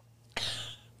boat.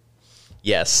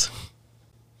 Yes.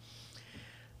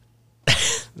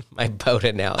 My boat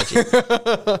analogy.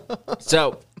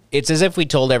 So it's as if we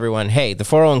told everyone, hey, the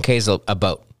 401k is a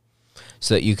boat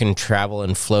so that you can travel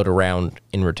and float around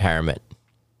in retirement.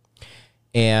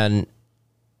 And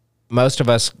most of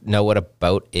us know what a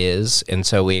boat is, and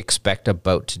so we expect a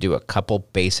boat to do a couple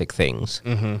basic things.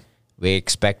 Mm-hmm. We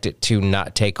expect it to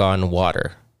not take on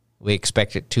water. We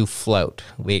expect it to float.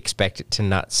 We expect it to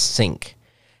not sink.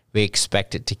 We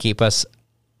expect it to keep us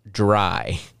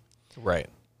dry. Right.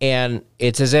 And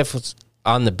it's as if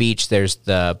on the beach there's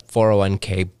the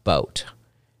 401k boat,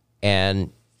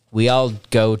 and we all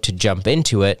go to jump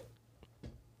into it,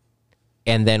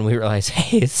 and then we realize,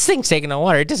 hey, this thing's taking on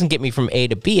water. It doesn't get me from A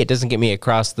to B. It doesn't get me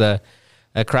across the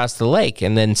lake.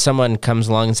 And then someone comes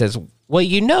along and says, well,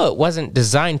 you know, it wasn't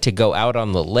designed to go out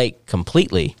on the lake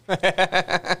completely.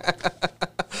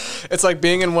 It's like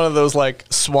being in one of those like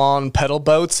swan pedal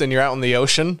boats and you're out in the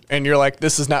ocean and you're like,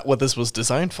 this is not what this was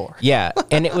designed for. Yeah.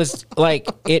 And it was like,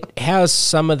 it has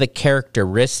some of the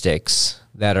characteristics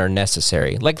that are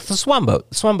necessary. Like the swan boat.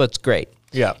 The swan boat's great.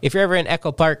 Yeah. If you're ever in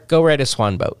Echo Park, go ride a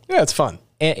swan boat. Yeah, it's fun.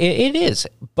 It is,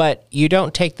 but you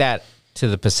don't take that to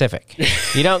the Pacific.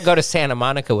 You don't go to Santa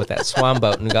Monica with that swan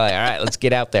boat and go, all right, let's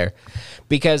get out there,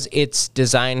 because it's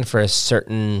designed for a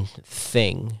certain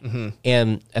thing. Mm-hmm.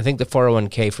 And I think the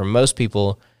 401k for most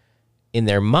people in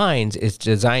their minds is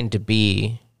designed to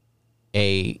be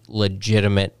a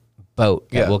legitimate boat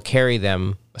that will carry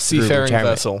them a seafaring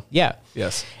vessel. Yeah.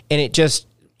 Yes. And it just,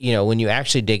 you know, when you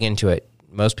actually dig into it,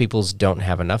 most people don't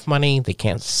have enough money. They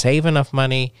can't save enough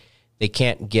money. They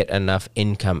can't get enough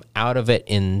income out of it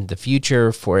in the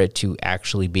future for it to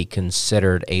actually be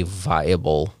considered a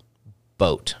viable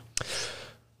boat.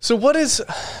 So what is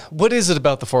it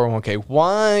about the 401k?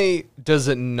 Why does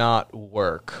it not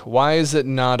work? Why is it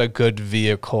not a good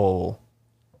vehicle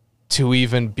to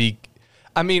even be?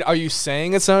 I mean, are you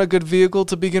saying it's not a good vehicle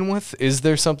to begin with? Is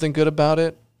there something good about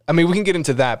it? I mean, we can get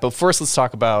into that, but first let's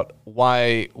talk about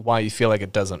why you feel like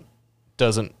it doesn't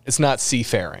it's not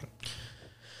seafaring.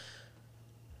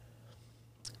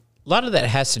 A lot of that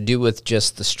has to do with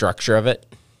just the structure of it.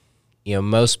 You know,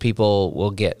 most people will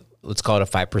get, let's call it a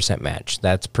 5% match.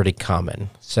 That's pretty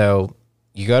common. So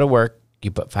you go to work,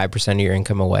 you put 5% of your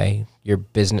income away. Your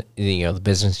business, you know, the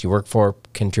business you work for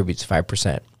contributes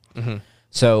 5%. Mm-hmm.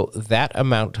 So that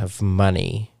amount of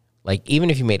money, like even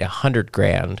if you made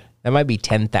 $100,000, that might be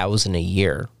 $10,000 a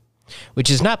year, which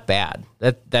is not bad.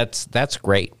 That's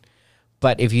great.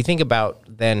 But if you think about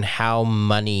then how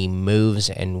money moves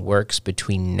and works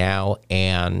between now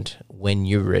and when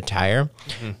you retire,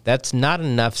 that's not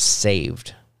enough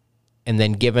saved. And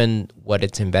then given what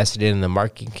it's invested in the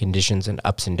market conditions and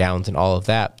ups and downs and all of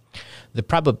that, the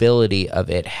probability of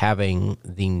it having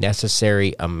the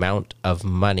necessary amount of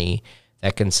money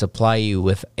that can supply you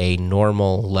with a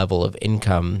normal level of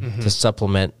income to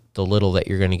supplement the little that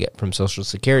you're going to get from Social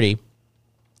Security,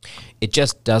 it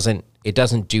just doesn't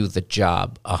do the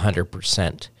job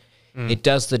 100%. It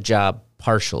does the job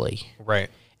partially. Right.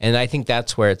 And I think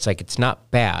that's where it's like, it's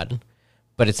not bad,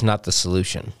 but it's not the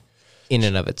solution in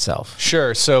and of itself.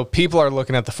 Sure. So people are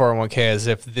looking at the 401k as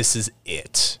if this is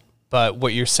it. But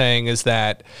what you're saying is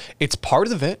that it's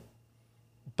part of it,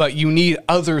 but you need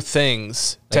other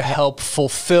things to help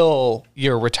fulfill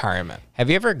your retirement. Have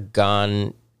you ever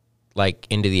gone like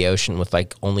into the ocean with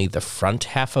like only the front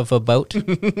half of a boat?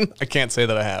 I can't say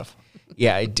that I have.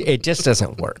 Yeah, it just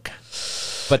doesn't work.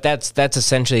 But that's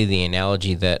essentially the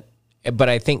analogy but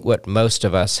I think what most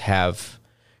of us have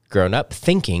grown up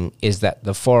thinking is that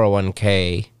the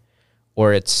 401k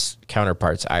or its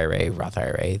counterparts, IRA, Roth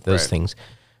IRA, those things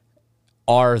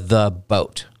are the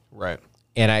boat. Right.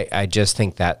 And I just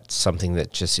think that's something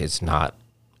that just it's not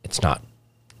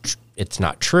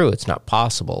true. It's not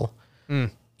possible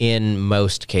in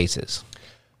most cases.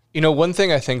 You know, one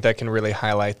thing I think that can really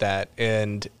highlight that,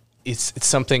 and it's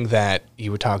something that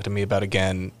you would talk to me about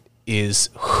again, is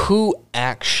who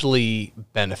actually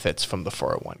benefits from the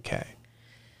 401k.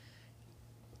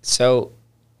 So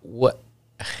it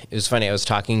was funny. I was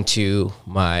talking to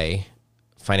my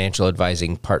financial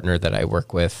advising partner that I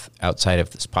work with outside of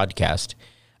this podcast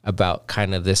about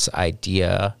kind of this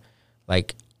idea.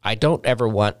 Like, I don't ever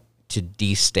want to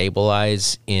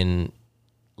destabilize in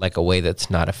like a way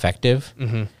that's not effective.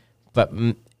 Mm-hmm. But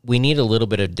we need a little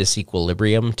bit of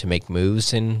disequilibrium to make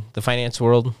moves in the finance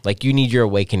world. Like, you need your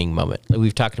awakening moment.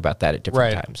 We've talked about that at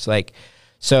different times. Like,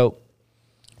 so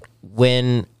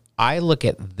when I look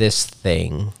at this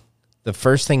thing, the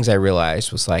first things I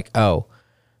realized was like, oh,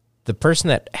 the person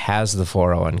that has the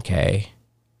 401k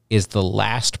is the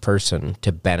last person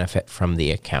to benefit from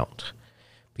the account,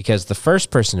 because the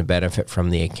first person to benefit from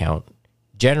the account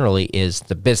generally is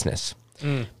the business.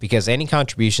 Because any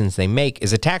contributions they make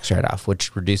is a tax write-off,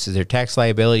 which reduces their tax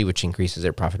liability, which increases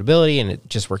their profitability, and it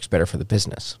just works better for the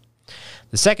business.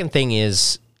 The second thing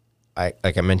is,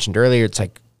 like I mentioned earlier, it's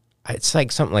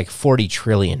like something like $40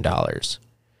 trillion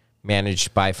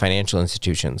managed by financial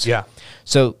institutions. Yeah.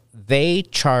 So they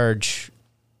charge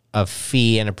a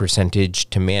fee and a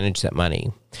percentage to manage that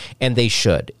money, and they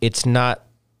should. It's not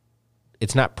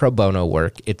pro bono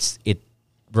work. It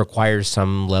requires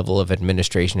some level of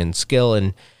administration and skill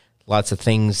and lots of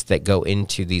things that go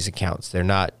into these accounts. They're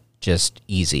not just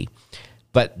easy,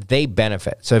 but they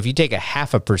benefit. So if you take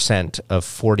 0.5% of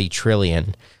 40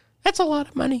 trillion, that's a lot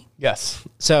of money. Yes.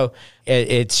 So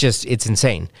it's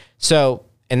insane. So,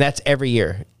 and that's every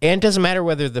year. And it doesn't matter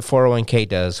whether the 401k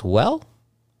does well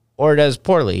or does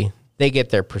poorly, they get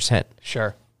their percent.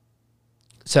 Sure.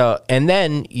 So, and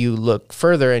then you look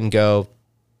further and go,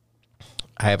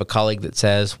 I have a colleague that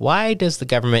says, why does the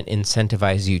government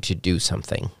incentivize you to do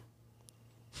something?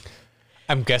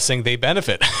 I'm guessing they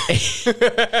benefit.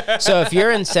 So if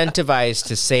you're incentivized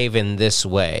to save in this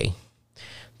way,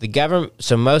 the government,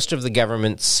 so most of the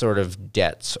government's sort of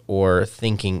debts or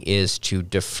thinking is to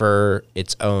defer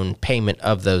its own payment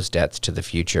of those debts to the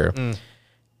future.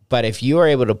 But if you are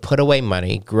able to put away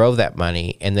money, grow that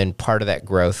money, and then part of that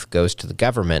growth goes to the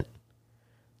government,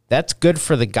 that's good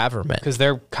for the government. Because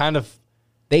they're kind of...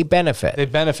 They benefit. They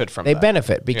benefit from They that.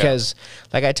 benefit because,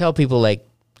 like I tell people, like,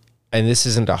 and this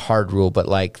isn't a hard rule, but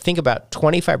like, think about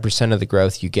 25% of the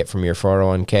growth you get from your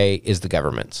 401k is the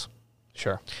government's.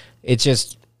 Sure. It's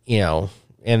just, you know,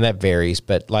 and that varies,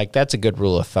 but like, that's a good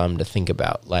rule of thumb to think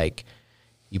about. Like,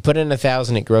 you put in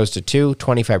 1,000, it grows to 2,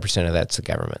 25% of that's the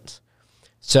government's.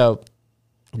 So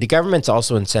the government's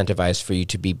also incentivized for you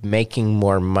to be making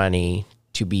more money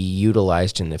to be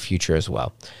utilized in the future as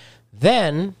well.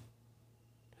 Then,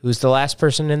 who's the last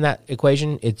person in that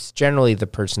equation? It's generally the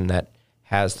person that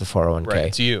has the 401k. Right,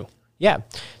 it's you. Yeah.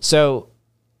 So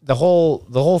the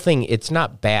whole thing, it's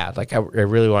not bad. Like, I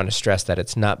really want to stress that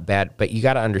it's not bad, but you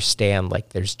got to understand, like,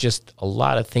 there's just a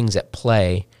lot of things at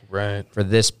play for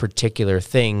this particular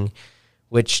thing,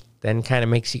 which then kind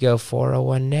of makes you go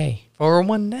 401nay.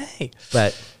 401nay.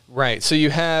 But right. So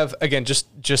you have, again,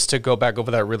 just to go back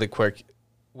over that really quick,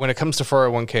 when it comes to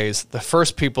 401ks, the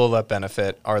first people that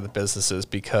benefit are the businesses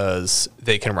because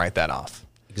they can write that off.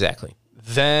 exactly.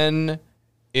 Then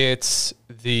it's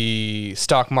the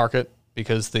stock market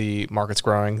because the market's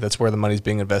growing. That's where the money's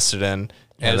being invested in.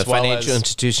 And the financial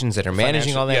institutions that are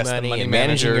managing all that money and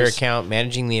managing your account,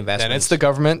 managing the investments. Then it's the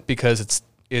government because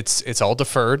it's all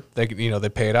deferred. They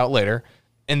pay it out later.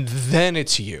 And then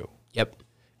it's you. Yep.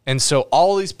 And so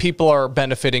all these people are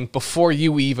benefiting before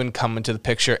you even come into the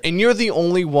picture. And you're the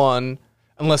only one,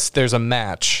 unless there's a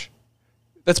match,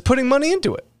 that's putting money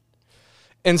into it.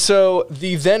 And so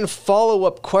the then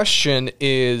follow-up question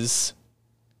is,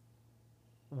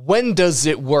 when does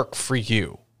it work for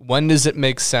you? When does it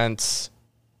make sense?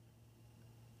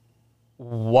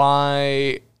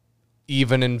 Why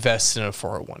even invest in a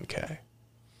 401k?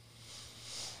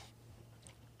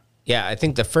 Yeah, I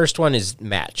think the first one is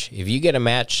match. If you get a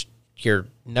match, your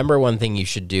number one thing you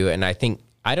should do, and I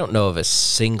don't know of a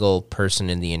single person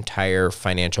in the entire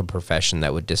financial profession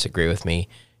that would disagree with me,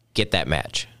 get that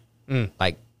match.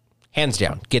 Like, hands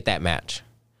down, get that match.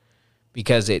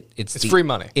 Because it's free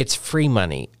money. It's free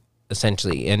money,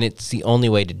 essentially, and it's the only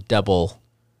way to double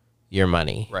your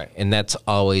money. Right. And that's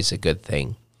always a good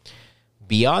thing.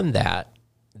 Beyond that,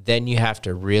 then you have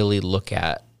to really look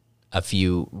at a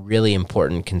few really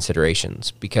important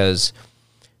considerations because,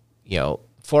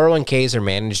 401ks are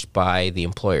managed by the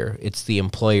employer. It's the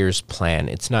employer's plan.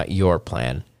 It's not your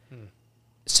plan.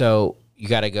 So you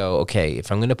got to go, okay,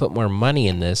 if I'm going to put more money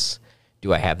in this,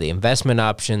 do I have the investment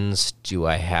options? Do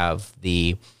I have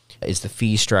is the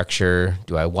fee structure?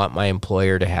 Do I want my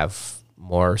employer to have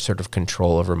more sort of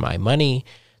control over my money?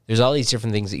 There's all these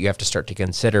different things that you have to start to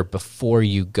consider before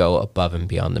you go above and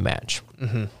beyond the match.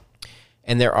 Mm-hmm.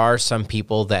 And there are some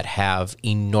people that have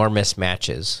enormous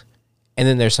matches, and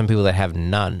then there's some people that have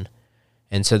none.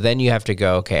 And so then you have to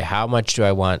go, okay, how much do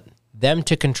I want them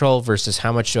to control versus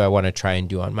how much do I want to try and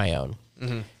do on my own?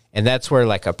 Mm-hmm. And that's where,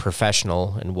 like, a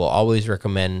professional, and we'll always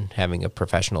recommend having a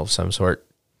professional of some sort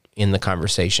in the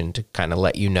conversation to kind of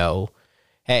let you know,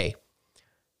 hey,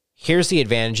 here's the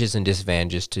advantages and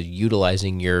disadvantages to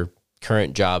utilizing your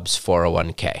current job's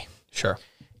 401k. Sure.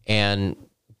 And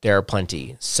there are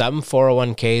plenty. Some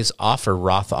 401ks offer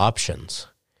Roth options.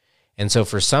 And so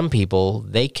for some people,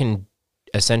 they can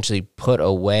essentially put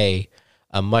away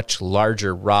a much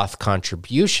larger Roth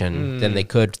contribution than they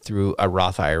could through a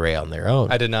Roth IRA on their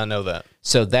own. I did not know that.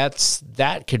 So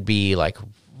that could be like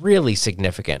really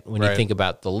significant when you think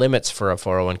about the limits for a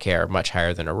 401k are much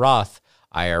higher than a Roth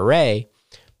IRA,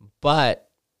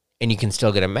 and you can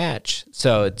still get a match.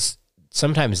 So it's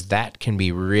sometimes that can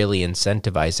be really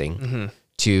incentivizing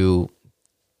to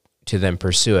then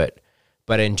pursue it.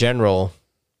 But in general,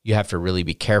 you have to really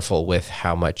be careful with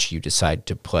how much you decide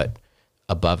to put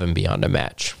above and beyond a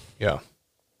match. Yeah.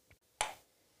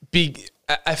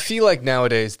 I feel like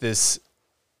nowadays this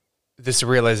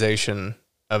realization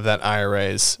of that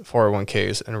IRAs,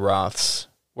 401ks, and Roths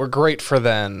were great for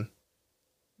then,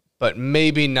 but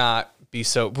maybe not be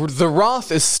so. The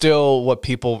Roth is still what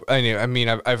people. I mean,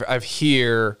 I've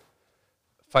hear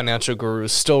financial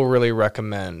gurus still really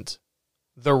recommend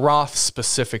the Roth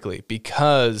specifically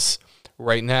because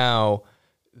right now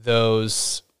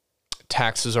those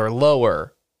taxes are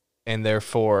lower, and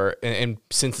therefore, and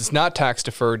since it's not tax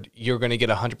deferred, you're going to get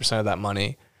 100% of that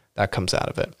money that comes out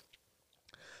of it.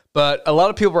 But a lot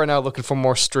of people right now are looking for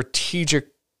more strategic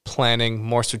planning,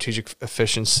 more strategic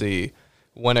efficiency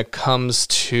when it comes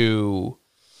to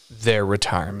their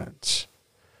retirement.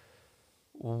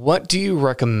 What do you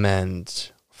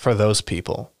recommend for those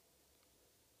people?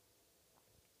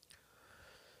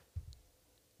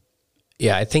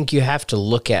 Yeah, I think you have to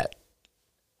look at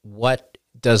what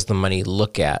does the money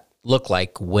look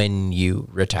like when you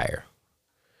retire.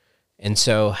 And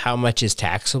so how much is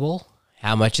taxable?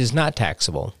 How much is not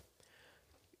taxable?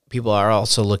 People are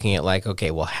also looking at like, okay,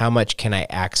 well, how much can I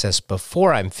access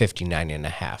before I'm 59 and a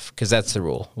half? Because that's the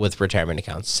rule with retirement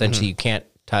accounts. Essentially, you can't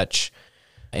touch,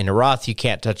 in a Roth, you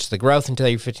can't touch the growth until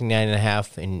you're 59 and a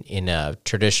half. In a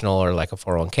traditional or like a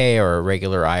 401k or a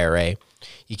regular IRA,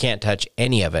 you can't touch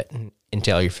any of it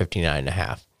until you're 59 and a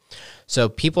half. So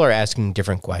people are asking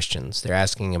different questions. They're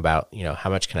asking about, how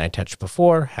much can I touch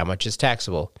before? How much is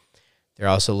taxable? They're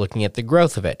also looking at the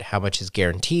growth of it. How much is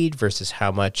guaranteed versus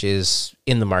how much is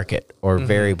in the market or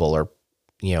variable, or,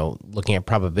 looking at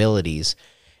probabilities.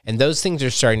 And those things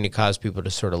are starting to cause people to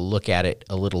sort of look at it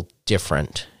a little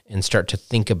different and start to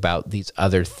think about these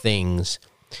other things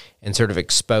and sort of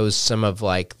expose some of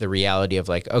like the reality of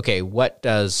like, okay, what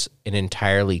does an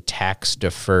entirely tax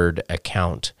deferred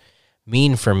account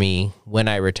mean for me when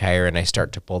I retire and I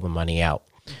start to pull the money out?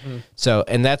 So,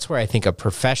 and that's where I think a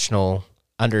professional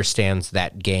understands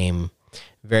that game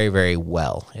very, very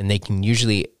well. And they can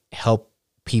usually help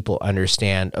people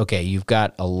understand, okay, you've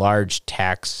got a large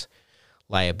tax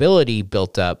liability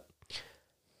built up.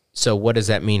 So what does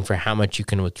that mean for how much you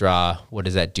can withdraw? What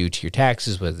does that do to your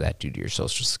taxes? What does that do to your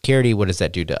Social Security? What does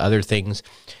that do to other things?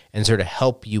 And sort of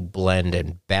help you blend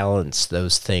and balance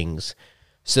those things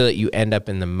so that you end up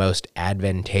in the most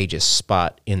advantageous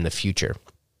spot in the future.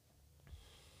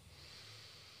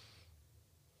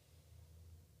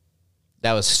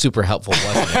 That was super helpful,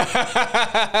 wasn't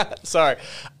it? Sorry.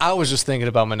 I was just thinking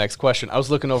about my next question. I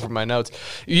was looking over my notes.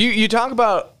 You talk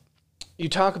about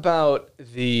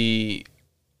the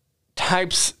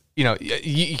types,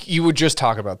 you would just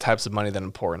talk about types of money that are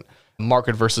important.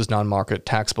 Market versus non-market,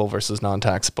 taxable versus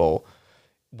non-taxable,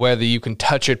 whether you can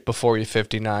touch it before you're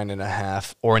 59 and a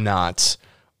half or not,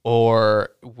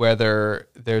 or whether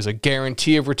there's a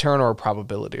guarantee of return or a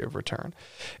probability of return.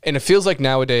 And it feels like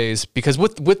nowadays, because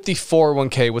with the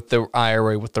 401k, with the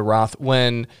IRA, with the Roth,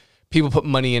 when people put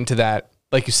money into that,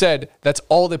 like you said, that's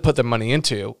all they put their money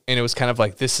into. And it was kind of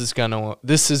like, this is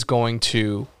going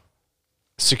to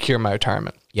secure my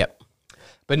retirement. Yep.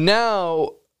 But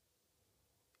now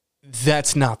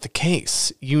that's not the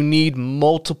case. You need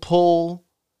multiple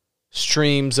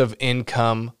streams of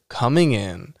income coming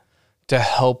in to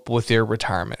help with your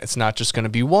retirement. It's not just going to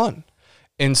be one.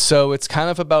 And so it's kind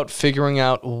of about figuring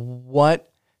out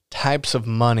what types of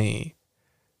money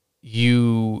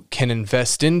you can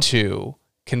invest into,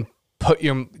 can put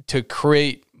to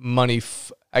create money.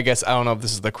 I guess, I don't know if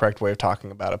this is the correct way of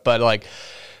talking about it, but like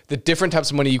the different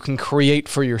types of money you can create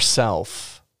for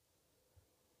yourself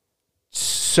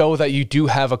so that you do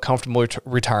have a comfortable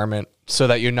retirement, so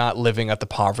that you're not living at the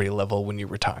poverty level when you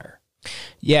retire.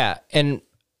 Yeah. And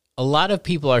a lot of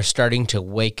people are starting to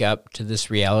wake up to this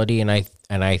reality, and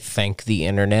I thank the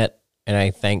internet, and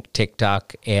I thank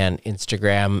TikTok and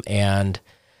Instagram, and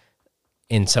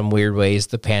in some weird ways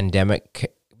the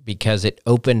pandemic, because it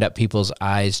opened up people's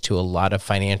eyes to a lot of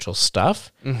financial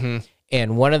stuff.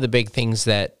 And one of the big things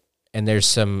that there's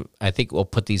some, I think we'll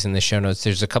put these in the show notes.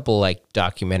 There's a couple like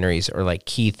documentaries or like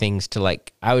key things to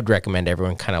like, I would recommend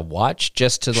everyone kind of watch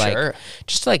just to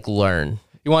like learn.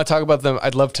 You want to talk about them?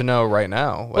 I'd love to know right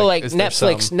now. Well, like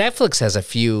Netflix has a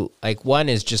few, like one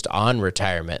is just on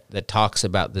retirement that talks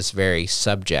about this very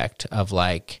subject of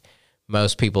like,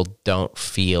 most people don't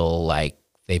feel like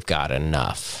they've got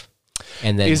enough.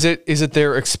 And then is it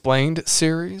their Explained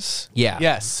series? Yeah.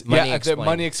 Yes. Money Explained.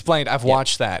 Money Explained. I've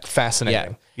watched that.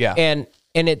 Fascinating. Yeah. And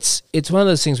it's one of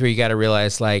those things where you got to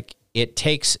realize like it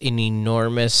takes an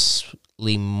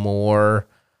enormously more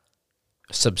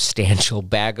substantial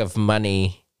bag of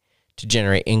money to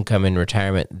generate income in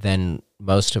retirement than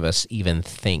most of us even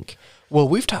think. Well,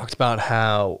 we've talked about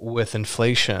how with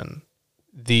inflation,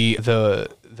 the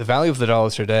value of the dollar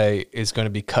today is going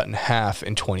to be cut in half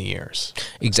in 20 years.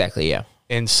 Exactly, yeah.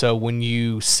 And so when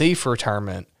you save for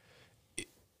retirement,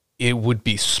 it would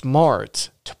be smart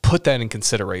to put that in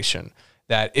consideration.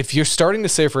 That if you're starting to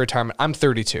save for retirement, I'm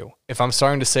 32. If I'm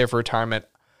starting to save for retirement,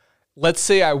 let's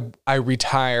say I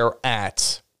retire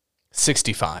at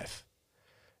 65.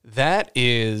 That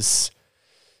is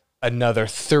another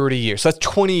 30 years. So that's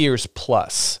 20 years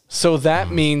plus. So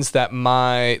that means that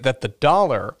the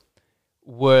dollar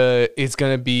is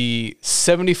going to be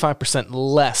 75%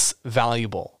 less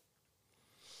valuable,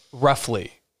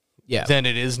 roughly, than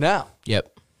it is now.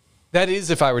 Yep. That is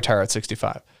if I retire at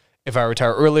 65. If I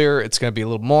retire earlier, it's going to be a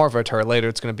little more. If I retire later,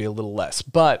 it's going to be a little less.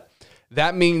 But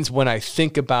that means when I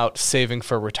think about saving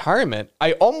for retirement,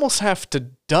 I almost have to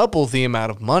double the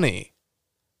amount of money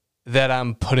that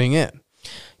I'm putting in.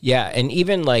 Yeah, and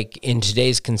even like in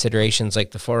today's considerations,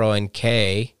 like the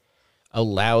 401k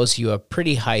allows you a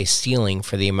pretty high ceiling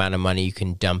for the amount of money you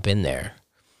can dump in there.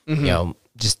 Mm-hmm. You know,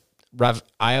 just rough.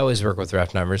 I always work with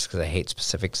rough numbers because I hate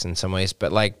specifics in some ways,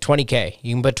 but like 20K,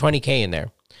 you can put 20K in there.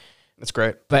 That's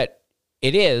great. But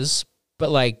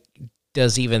like,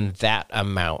 does even that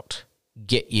amount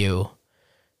get you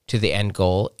to the end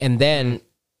goal? And then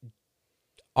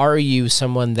are you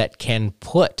someone that can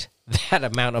put that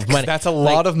amount of money? That's a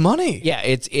lot of money. Yeah,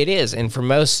 it is. And for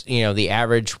most, the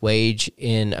average wage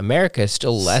in America is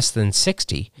still less than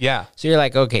 60. Yeah. So you're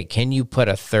like, okay, can you put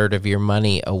a third of your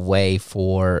money away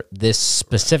for this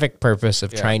specific purpose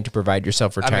of trying to provide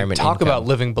yourself retirement talk income? about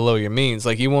living below your means.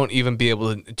 Like, you won't even be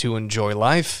able to enjoy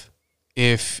life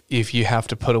if you have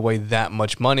to put away that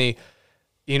much money.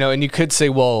 And you could say,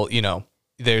 well,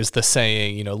 there's the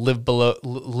saying,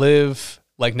 live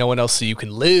like no one else so you can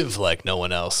live like no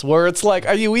one else, where it's like,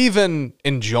 are you even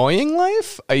enjoying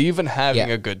life? Are you even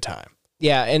having a good time?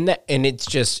 Yeah, and it's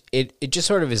just it just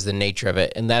sort of is the nature of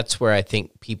it, and that's where I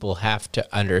think people have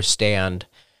to understand,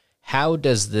 how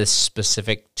does this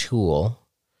specific tool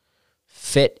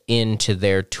fit into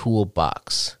their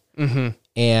toolbox? Mm-hmm.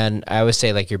 And I always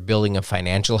say, like, you're building a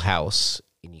financial house,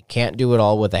 and you can't do it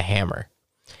all with a hammer.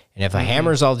 And if a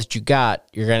hammer's all that you got,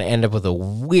 you're going to end up with a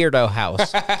weirdo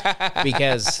house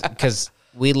because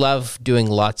we love doing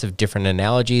lots of different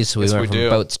analogies. So we went from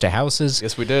boats to houses.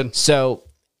 Yes, we did. So,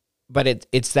 but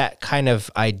it's that kind of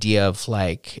idea of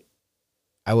like,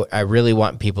 I really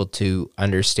want people to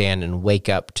understand and wake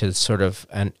up to sort of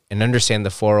and understand the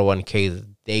 401k that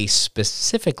they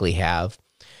specifically have.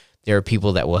 There are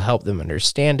people that will help them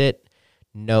understand it.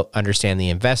 Understand the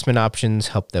investment options,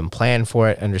 help them plan for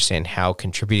it, understand how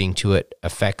contributing to it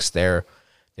affects their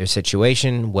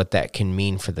situation, what that can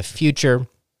mean for the future,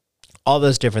 all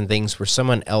those different things where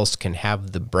someone else can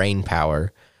have the brain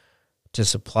power to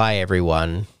supply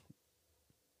everyone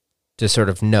to sort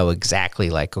of know exactly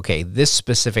like, okay, this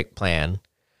specific plan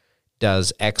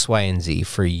does X, Y, and Z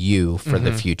for you for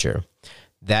the future.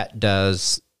 That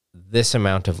does this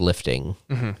amount of lifting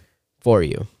for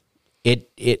you.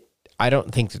 I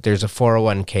don't think that there's a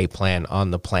 401k plan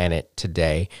on the planet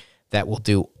today that will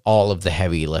do all of the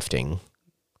heavy lifting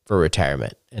for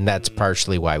retirement. And that's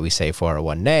partially why we say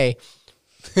 401k.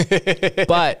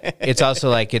 But it's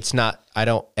also like, it's not, I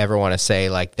don't ever want to say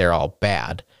like they're all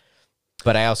bad,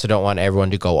 but I also don't want everyone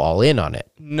to go all in on it.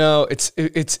 No, it's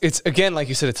again, like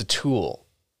you said, it's a tool.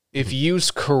 If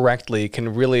used correctly, it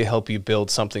can really help you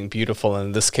build something beautiful. And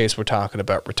in this case, we're talking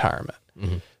about retirement.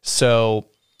 Mm-hmm. So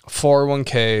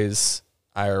 401ks,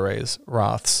 IRAs,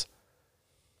 Roths,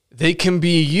 they can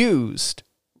be used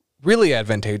really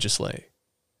advantageously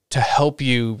to help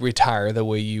you retire the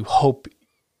way you hope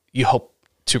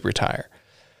to retire.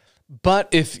 But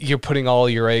if you're putting all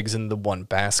your eggs in the one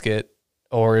basket,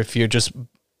 or if you're just,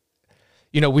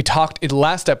 we talked in the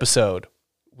last episode,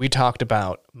 we talked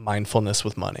about mindfulness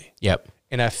with money. Yep.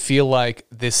 And I feel like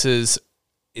this is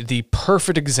the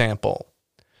perfect example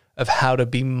of how to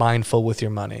be mindful with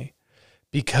your money,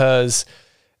 because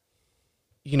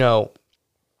you know,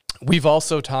 we've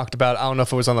also talked about, I don't know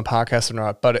if it was on the podcast or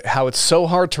not, but how it's so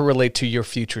hard to relate to your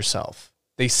future self.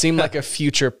 They seem like a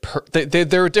future,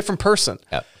 they're a different person.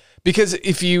 Yep. Because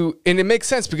and it makes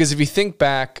sense because if you think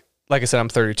back, like I said, I'm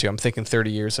 32, I'm thinking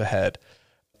 30 years ahead.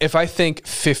 If I think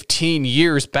 15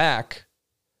 years back,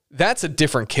 that's a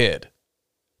different kid.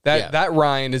 That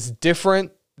Ryan is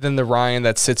different than the Ryan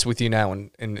that sits with you now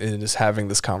and is having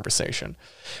this conversation,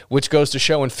 which goes to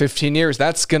show in 15 years,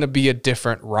 that's going to be a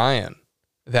different Ryan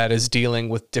that is dealing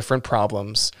with different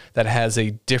problems, that has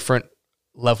a different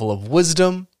level of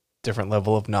wisdom, different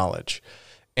level of knowledge.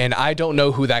 And I don't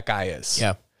know who that guy is.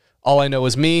 Yeah. All I know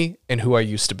is me and who I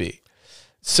used to be.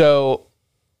 So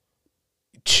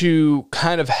to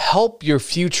kind of help your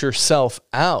future self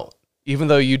out, even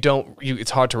though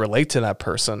it's hard to relate to that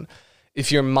person,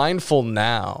 if you're mindful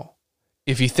now,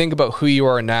 if you think about who you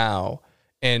are now,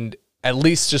 and at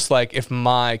least just like if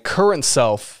my current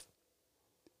self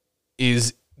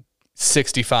is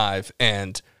 65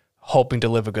 and hoping to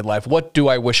live a good life, what do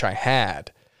I wish I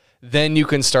had? Then you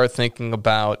can start thinking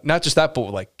about not just that,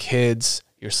 but like kids,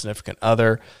 your significant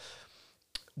other,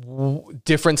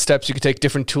 different steps you can take,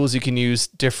 different tools you can use,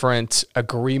 different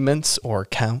agreements or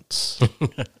accounts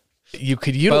you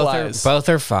could utilize. Both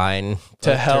are fine. To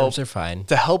Both help terms are fine.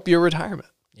 to help your retirement.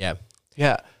 Yeah.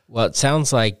 Yeah. Well, it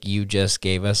sounds like you just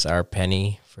gave us our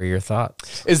penny for your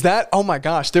thoughts. Is that, oh my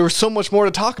gosh, there was so much more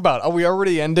to talk about. Are we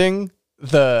already ending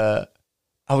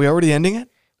it?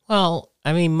 Well,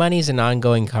 I mean, money's an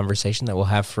ongoing conversation that we'll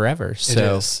have forever.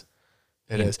 So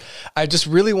It is. I just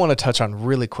really want to touch on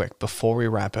really quick before we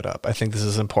wrap it up. I think this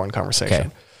is an important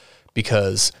conversation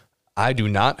because I do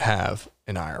not have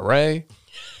an IRA.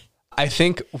 I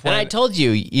think and I told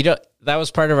you don't. That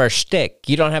was part of our shtick.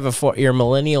 You don't have you're a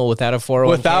millennial without a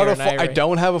 401k. I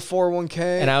don't have a 401k.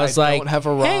 And I was like, don't have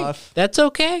a Roth. Hey, that's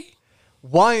okay.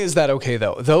 Why is that okay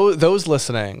though? Those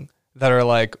listening that are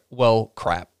like, well,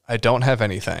 crap, I don't have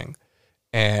anything.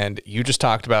 And you just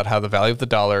talked about how the value of the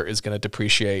dollar is going to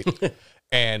depreciate.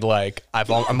 And like,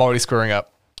 I'm already screwing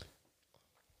up.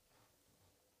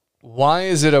 Why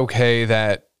is it okay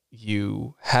that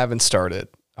you haven't started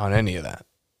on any of that?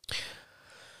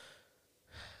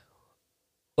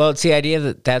 Well, it's the idea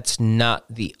that that's not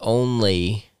the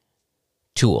only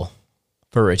tool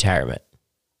for retirement.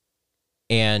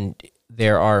 And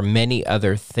there are many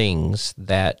other things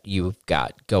that you've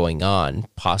got going on,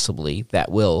 possibly,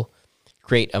 that will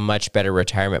create a much better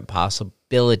retirement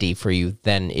possibility for you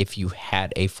than if you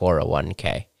had a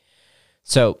 401k.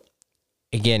 So,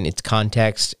 again, it's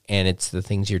context and it's the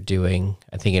things you're doing.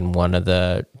 I think in one of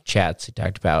the chats, we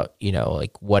talked about,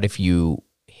 like, what if you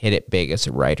hit it big as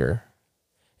a writer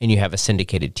and you have a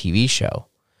syndicated TV show?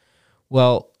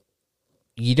 Well,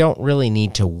 you don't really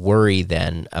need to worry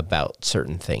then about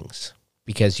certain things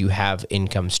because you have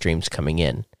income streams coming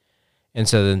in. And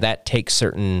so then that takes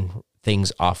certain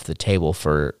things off the table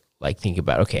for, like, think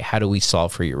about, okay, how do we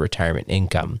solve for your retirement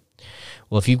income?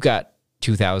 Well, if you've got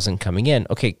 $2,000 coming in,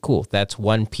 okay, cool. That's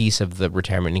one piece of the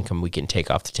retirement income we can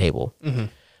take off the table. Mm-hmm.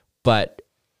 But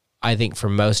I think for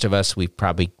most of us,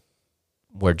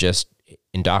 we're just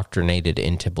indoctrinated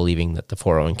into believing that the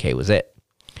 401k was it.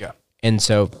 Yeah. And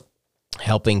so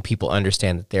helping people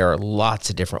understand that there are lots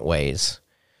of different ways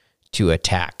to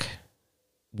attack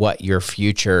what your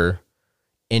future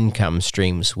income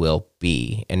streams will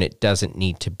be. And it doesn't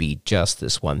need to be just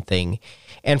this one thing.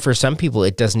 And for some people,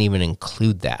 it doesn't even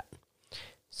include that.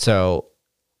 So,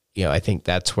 I think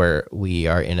that's where we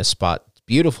are in a spot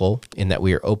beautiful in that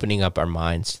we are opening up our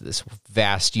minds to this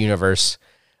vast universe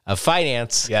of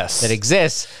finance that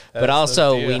exists, but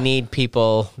also we need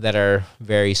people that are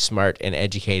very smart and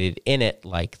educated in it,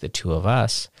 like the two of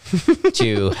us,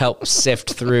 to help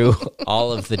sift through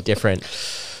all of the different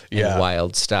and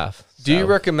wild stuff. Do you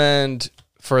recommend,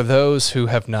 for those who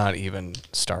have not even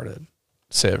started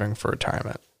saving for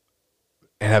retirement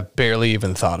and have barely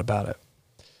even thought about it,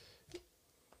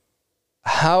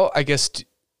 how, I guess,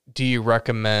 do you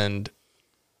recommend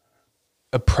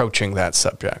approaching that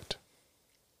subject?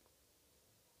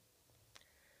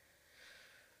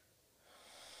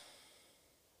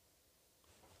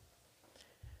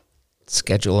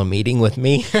 Schedule a meeting with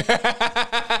me.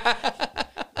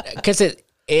 Because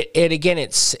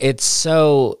it's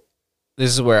so,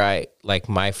 this is where I, like,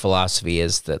 my philosophy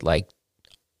is that, like,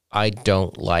 I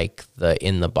don't like the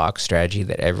in the box strategy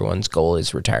that everyone's goal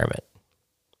is retirement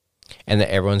and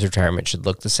that everyone's retirement should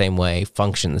look the same way,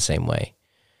 function the same way,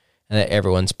 and that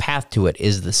everyone's path to it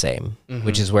is the same,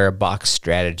 which is where a box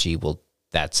strategy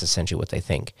that's essentially what they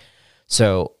think.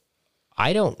 So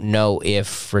I don't know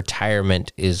if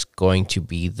retirement is going to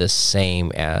be the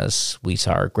same as we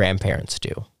saw our grandparents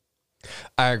do.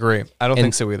 I agree. I don't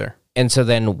think so either. And so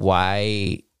then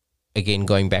why, again,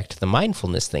 going back to the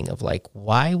mindfulness thing of like,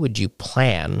 why would you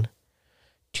plan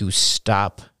to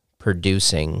stop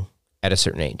producing at a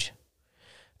certain age?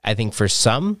 I think for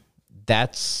some,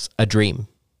 that's a dream.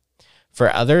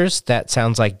 For others, that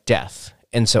sounds like death.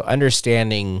 And so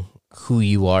understanding who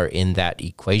you are in that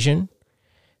equation,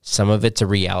 some of it's a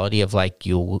reality of like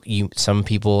some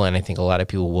people, and I think a lot of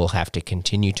people will have to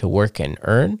continue to work and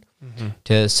earn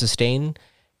to sustain.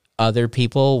 Other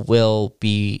people will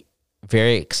be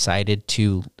very excited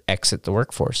to exit the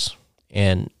workforce.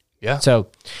 And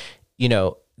so,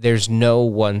 there's no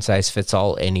one size fits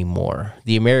all anymore.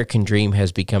 The American dream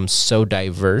has become so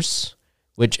diverse,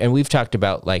 and we've talked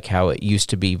about like how it used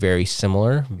to be very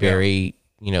similar, very,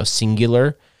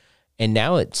 singular. And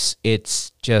now it's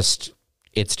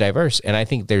diverse. And I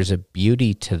think there's a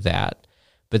beauty to that,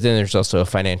 but then there's also a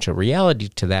financial reality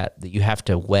to that you have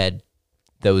to wed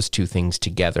those two things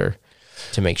together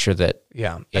to make sure that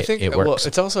I think it works. Well,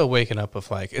 it's also waking up of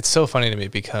like, it's so funny to me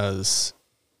because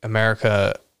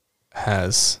America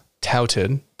has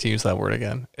touted, to use that word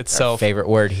again, itself. Favorite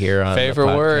word here on favorite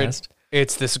the podcast. word.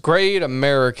 It's this great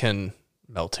American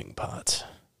melting pot,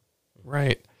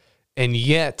 right? And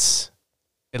yet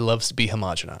it loves to be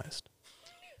homogenized,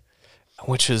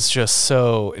 which is just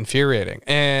so infuriating.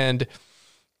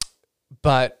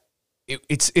 But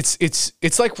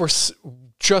it's like we're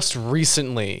just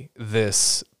recently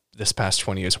this past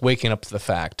 20 years waking up to the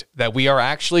fact that we are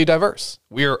actually diverse.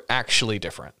 We are actually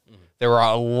different. There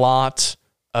are a lot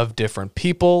of different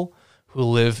people who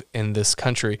live in this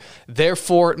country.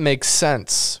 Therefore, it makes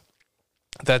sense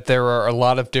that there are a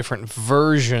lot of different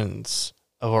versions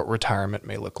of what retirement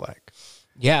may look like.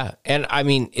 Yeah. And I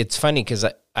mean, it's funny because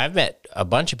I've met a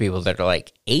bunch of people that are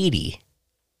like 80.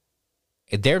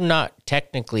 They're not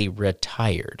technically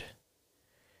retired.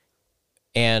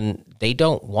 And they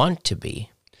don't want to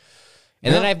be.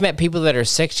 And then I've met people that are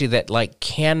 60 that like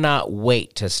cannot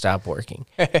wait to stop working.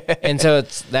 And so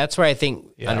that's where I think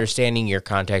understanding your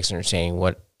context, understanding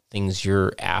what things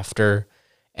you're after,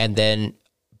 and then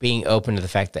being open to the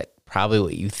fact that probably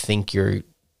what you think your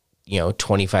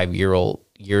 25-year-old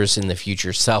years in the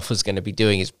future self is going to be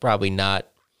doing is probably not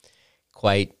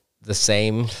quite the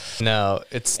same. No,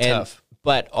 it's tough.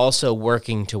 But also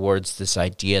working towards this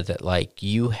idea that like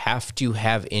you have to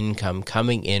have income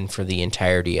coming in for the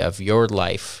entirety of your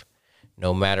life,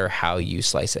 no matter how you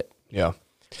slice it. Yeah.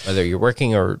 Whether you're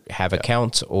working or have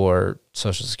accounts or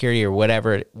Social Security or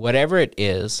whatever it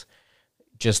is,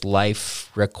 just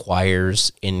life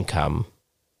requires income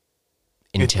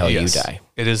until you die.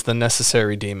 It is the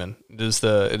necessary demon. It is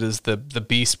the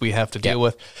beast we have to deal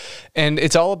with. And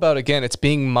it's all about, again, it's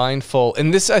being mindful.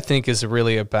 And this I think is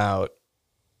really about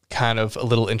kind of a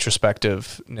little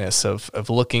introspectiveness of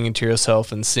looking into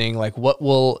yourself and seeing like what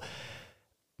will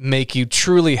make you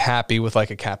truly happy with like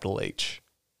a capital H.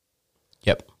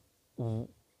 Yep.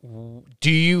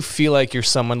 Do you feel like you're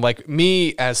someone like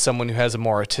me, as someone who has a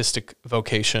more artistic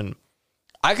vocation?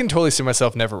 I can totally see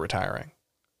myself never retiring.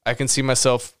 I can see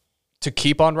myself to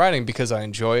keep on writing because I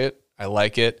enjoy it. I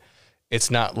like it.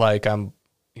 It's not like I'm,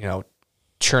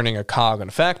 churning a cog in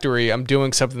a factory. I'm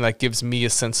doing something that gives me a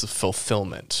sense of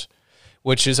fulfillment,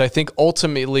 which is, I think,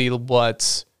 ultimately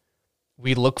what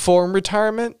we look for in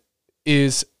retirement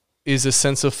is a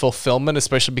sense of fulfillment,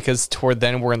 especially because toward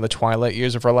then we're in the twilight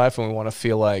years of our life and we want to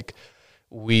feel like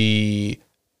we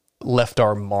left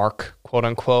our mark, quote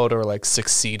unquote, or like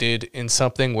succeeded in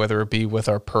something, whether it be with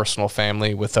our personal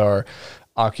family, with our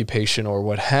occupation, or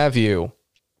what have you.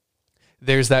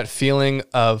 There's that feeling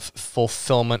of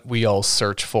fulfillment we all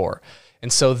search for.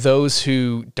 And so those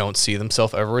who don't see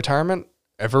themselves ever retiring,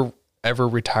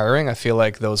 I feel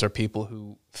like those are people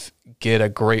who get a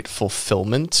great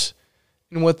fulfillment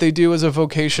in what they do as a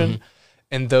vocation. Mm-hmm.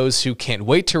 And those who can't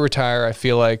wait to retire, I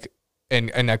feel like,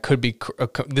 and I could be,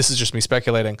 this is just me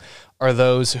speculating, are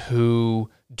those who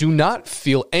do not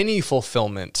feel any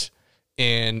fulfillment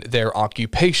in their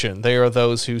occupation. They are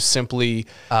those who simply,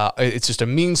 it's just a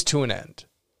means to an end,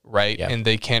 right? Yep. And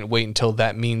they can't wait until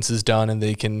that means is done and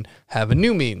they can have a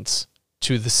new means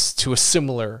to a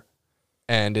similar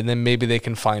end. And then maybe they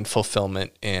can find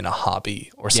fulfillment in a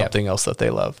hobby or something else that they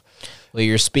love. Well,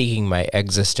 you're speaking my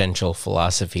existential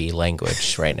philosophy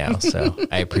language right now, so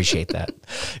I appreciate that.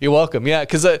 You're welcome. Yeah,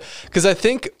 because I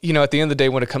think, at the end of the day,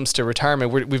 when it comes to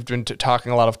retirement, we've been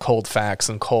talking a lot of cold facts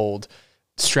and cold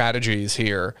strategies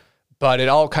here, but it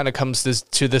all kind of comes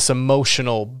to this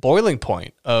emotional boiling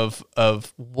point of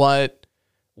what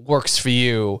works for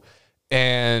you.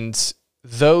 And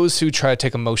those who try to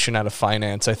take emotion out of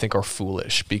finance, I think, are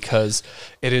foolish because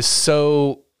it is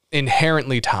so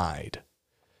inherently tied.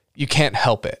 you can't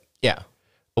help it. Yeah.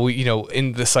 We,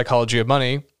 in The Psychology of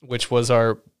Money, which was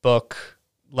our book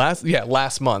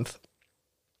last month.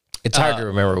 It's hard to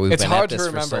remember. We've been at this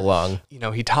for so long.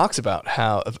 He talks about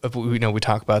how, we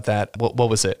talk about that. What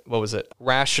was it?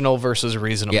 Rational versus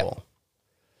reasonable. Yeah.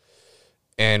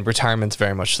 And retirement's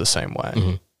very much the same way.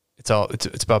 Mm-hmm.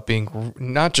 It's about being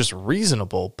not just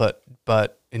reasonable, but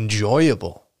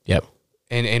enjoyable. Yep.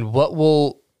 And what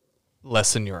will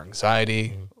lessen your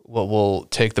anxiety, what will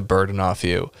take the burden off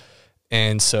you.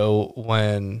 And so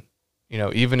when,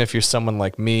 even if you're someone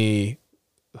like me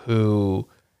who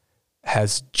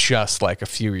has just like a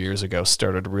few years ago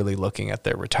started really looking at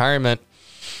their retirement,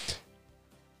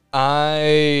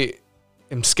 I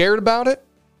am scared about it,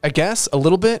 I guess, a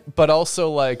little bit, but also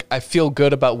like I feel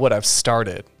good about what I've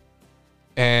started.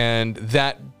 And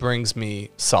that brings me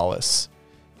solace.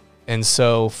 And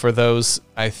so for those,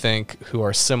 I think, who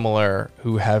are similar,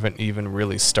 who haven't even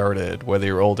really started, whether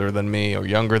you're older than me or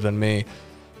younger than me,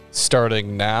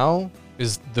 starting now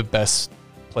is the best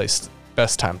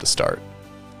time to start.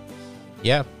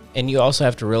 Yeah. And you also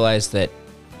have to realize that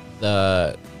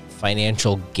the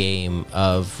financial game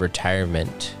of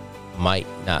retirement might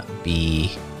not be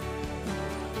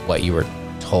what you were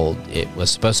told it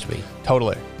was supposed to be.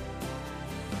 Totally.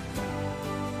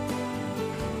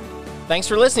 Thanks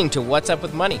for listening to What's Up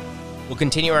with Money. We'll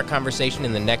continue our conversation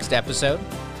in the next episode,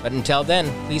 but until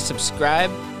then, please subscribe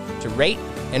to rate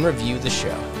and review the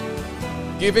show.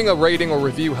 Giving a rating or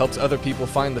review helps other people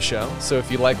find the show, so if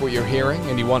you like what you're hearing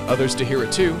and you want others to hear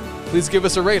it too, please give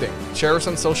us a rating, share us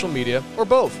on social media, or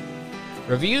both.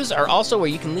 Reviews are also where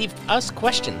you can leave us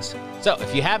questions. So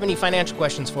if you have any financial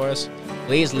questions for us,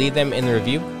 please leave them in the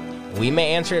review. We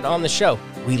may answer it on the show.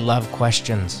 We love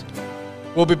questions.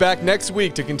 We'll be back next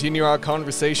week to continue our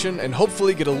conversation and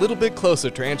hopefully get a little bit closer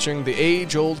to answering the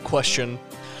age-old question,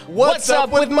 What's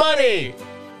up with money?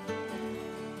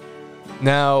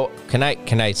 Now, can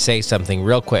I say something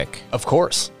real quick? Of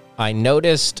course. I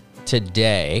noticed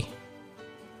today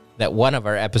that one of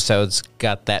our episodes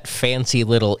got that fancy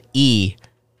little E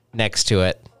next to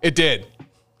it. It did.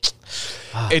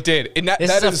 It did. And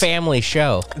this is a family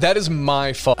show. That is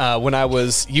my fault.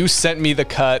 You sent me the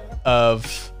cut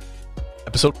of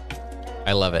episode.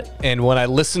 I love it. And when I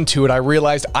listened to it, I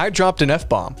realized I dropped an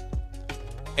F-bomb.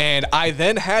 And I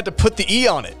then had to put the E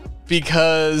on it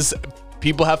because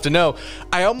people have to know.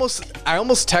 I almost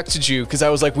texted you because I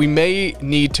was like, we may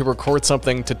need to record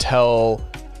something to tell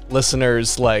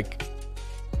listeners, like,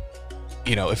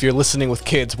 if you're listening with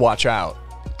kids, watch out.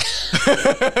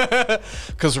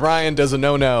 Because Ryan does a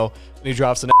no-no and he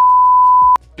drops an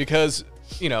because,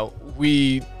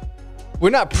 we're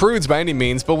not prudes by any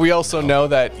means, but we also know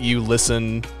that you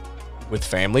listen with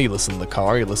family, you listen in the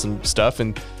car, you listen to stuff,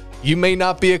 and you may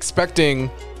not be expecting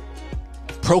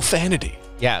profanity.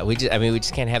 Yeah, we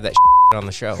just can't have that on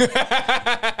the show. Dang,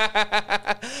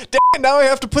 now I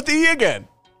have to put the E again.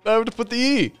 I have to put the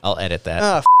E. I'll edit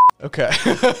that. Okay.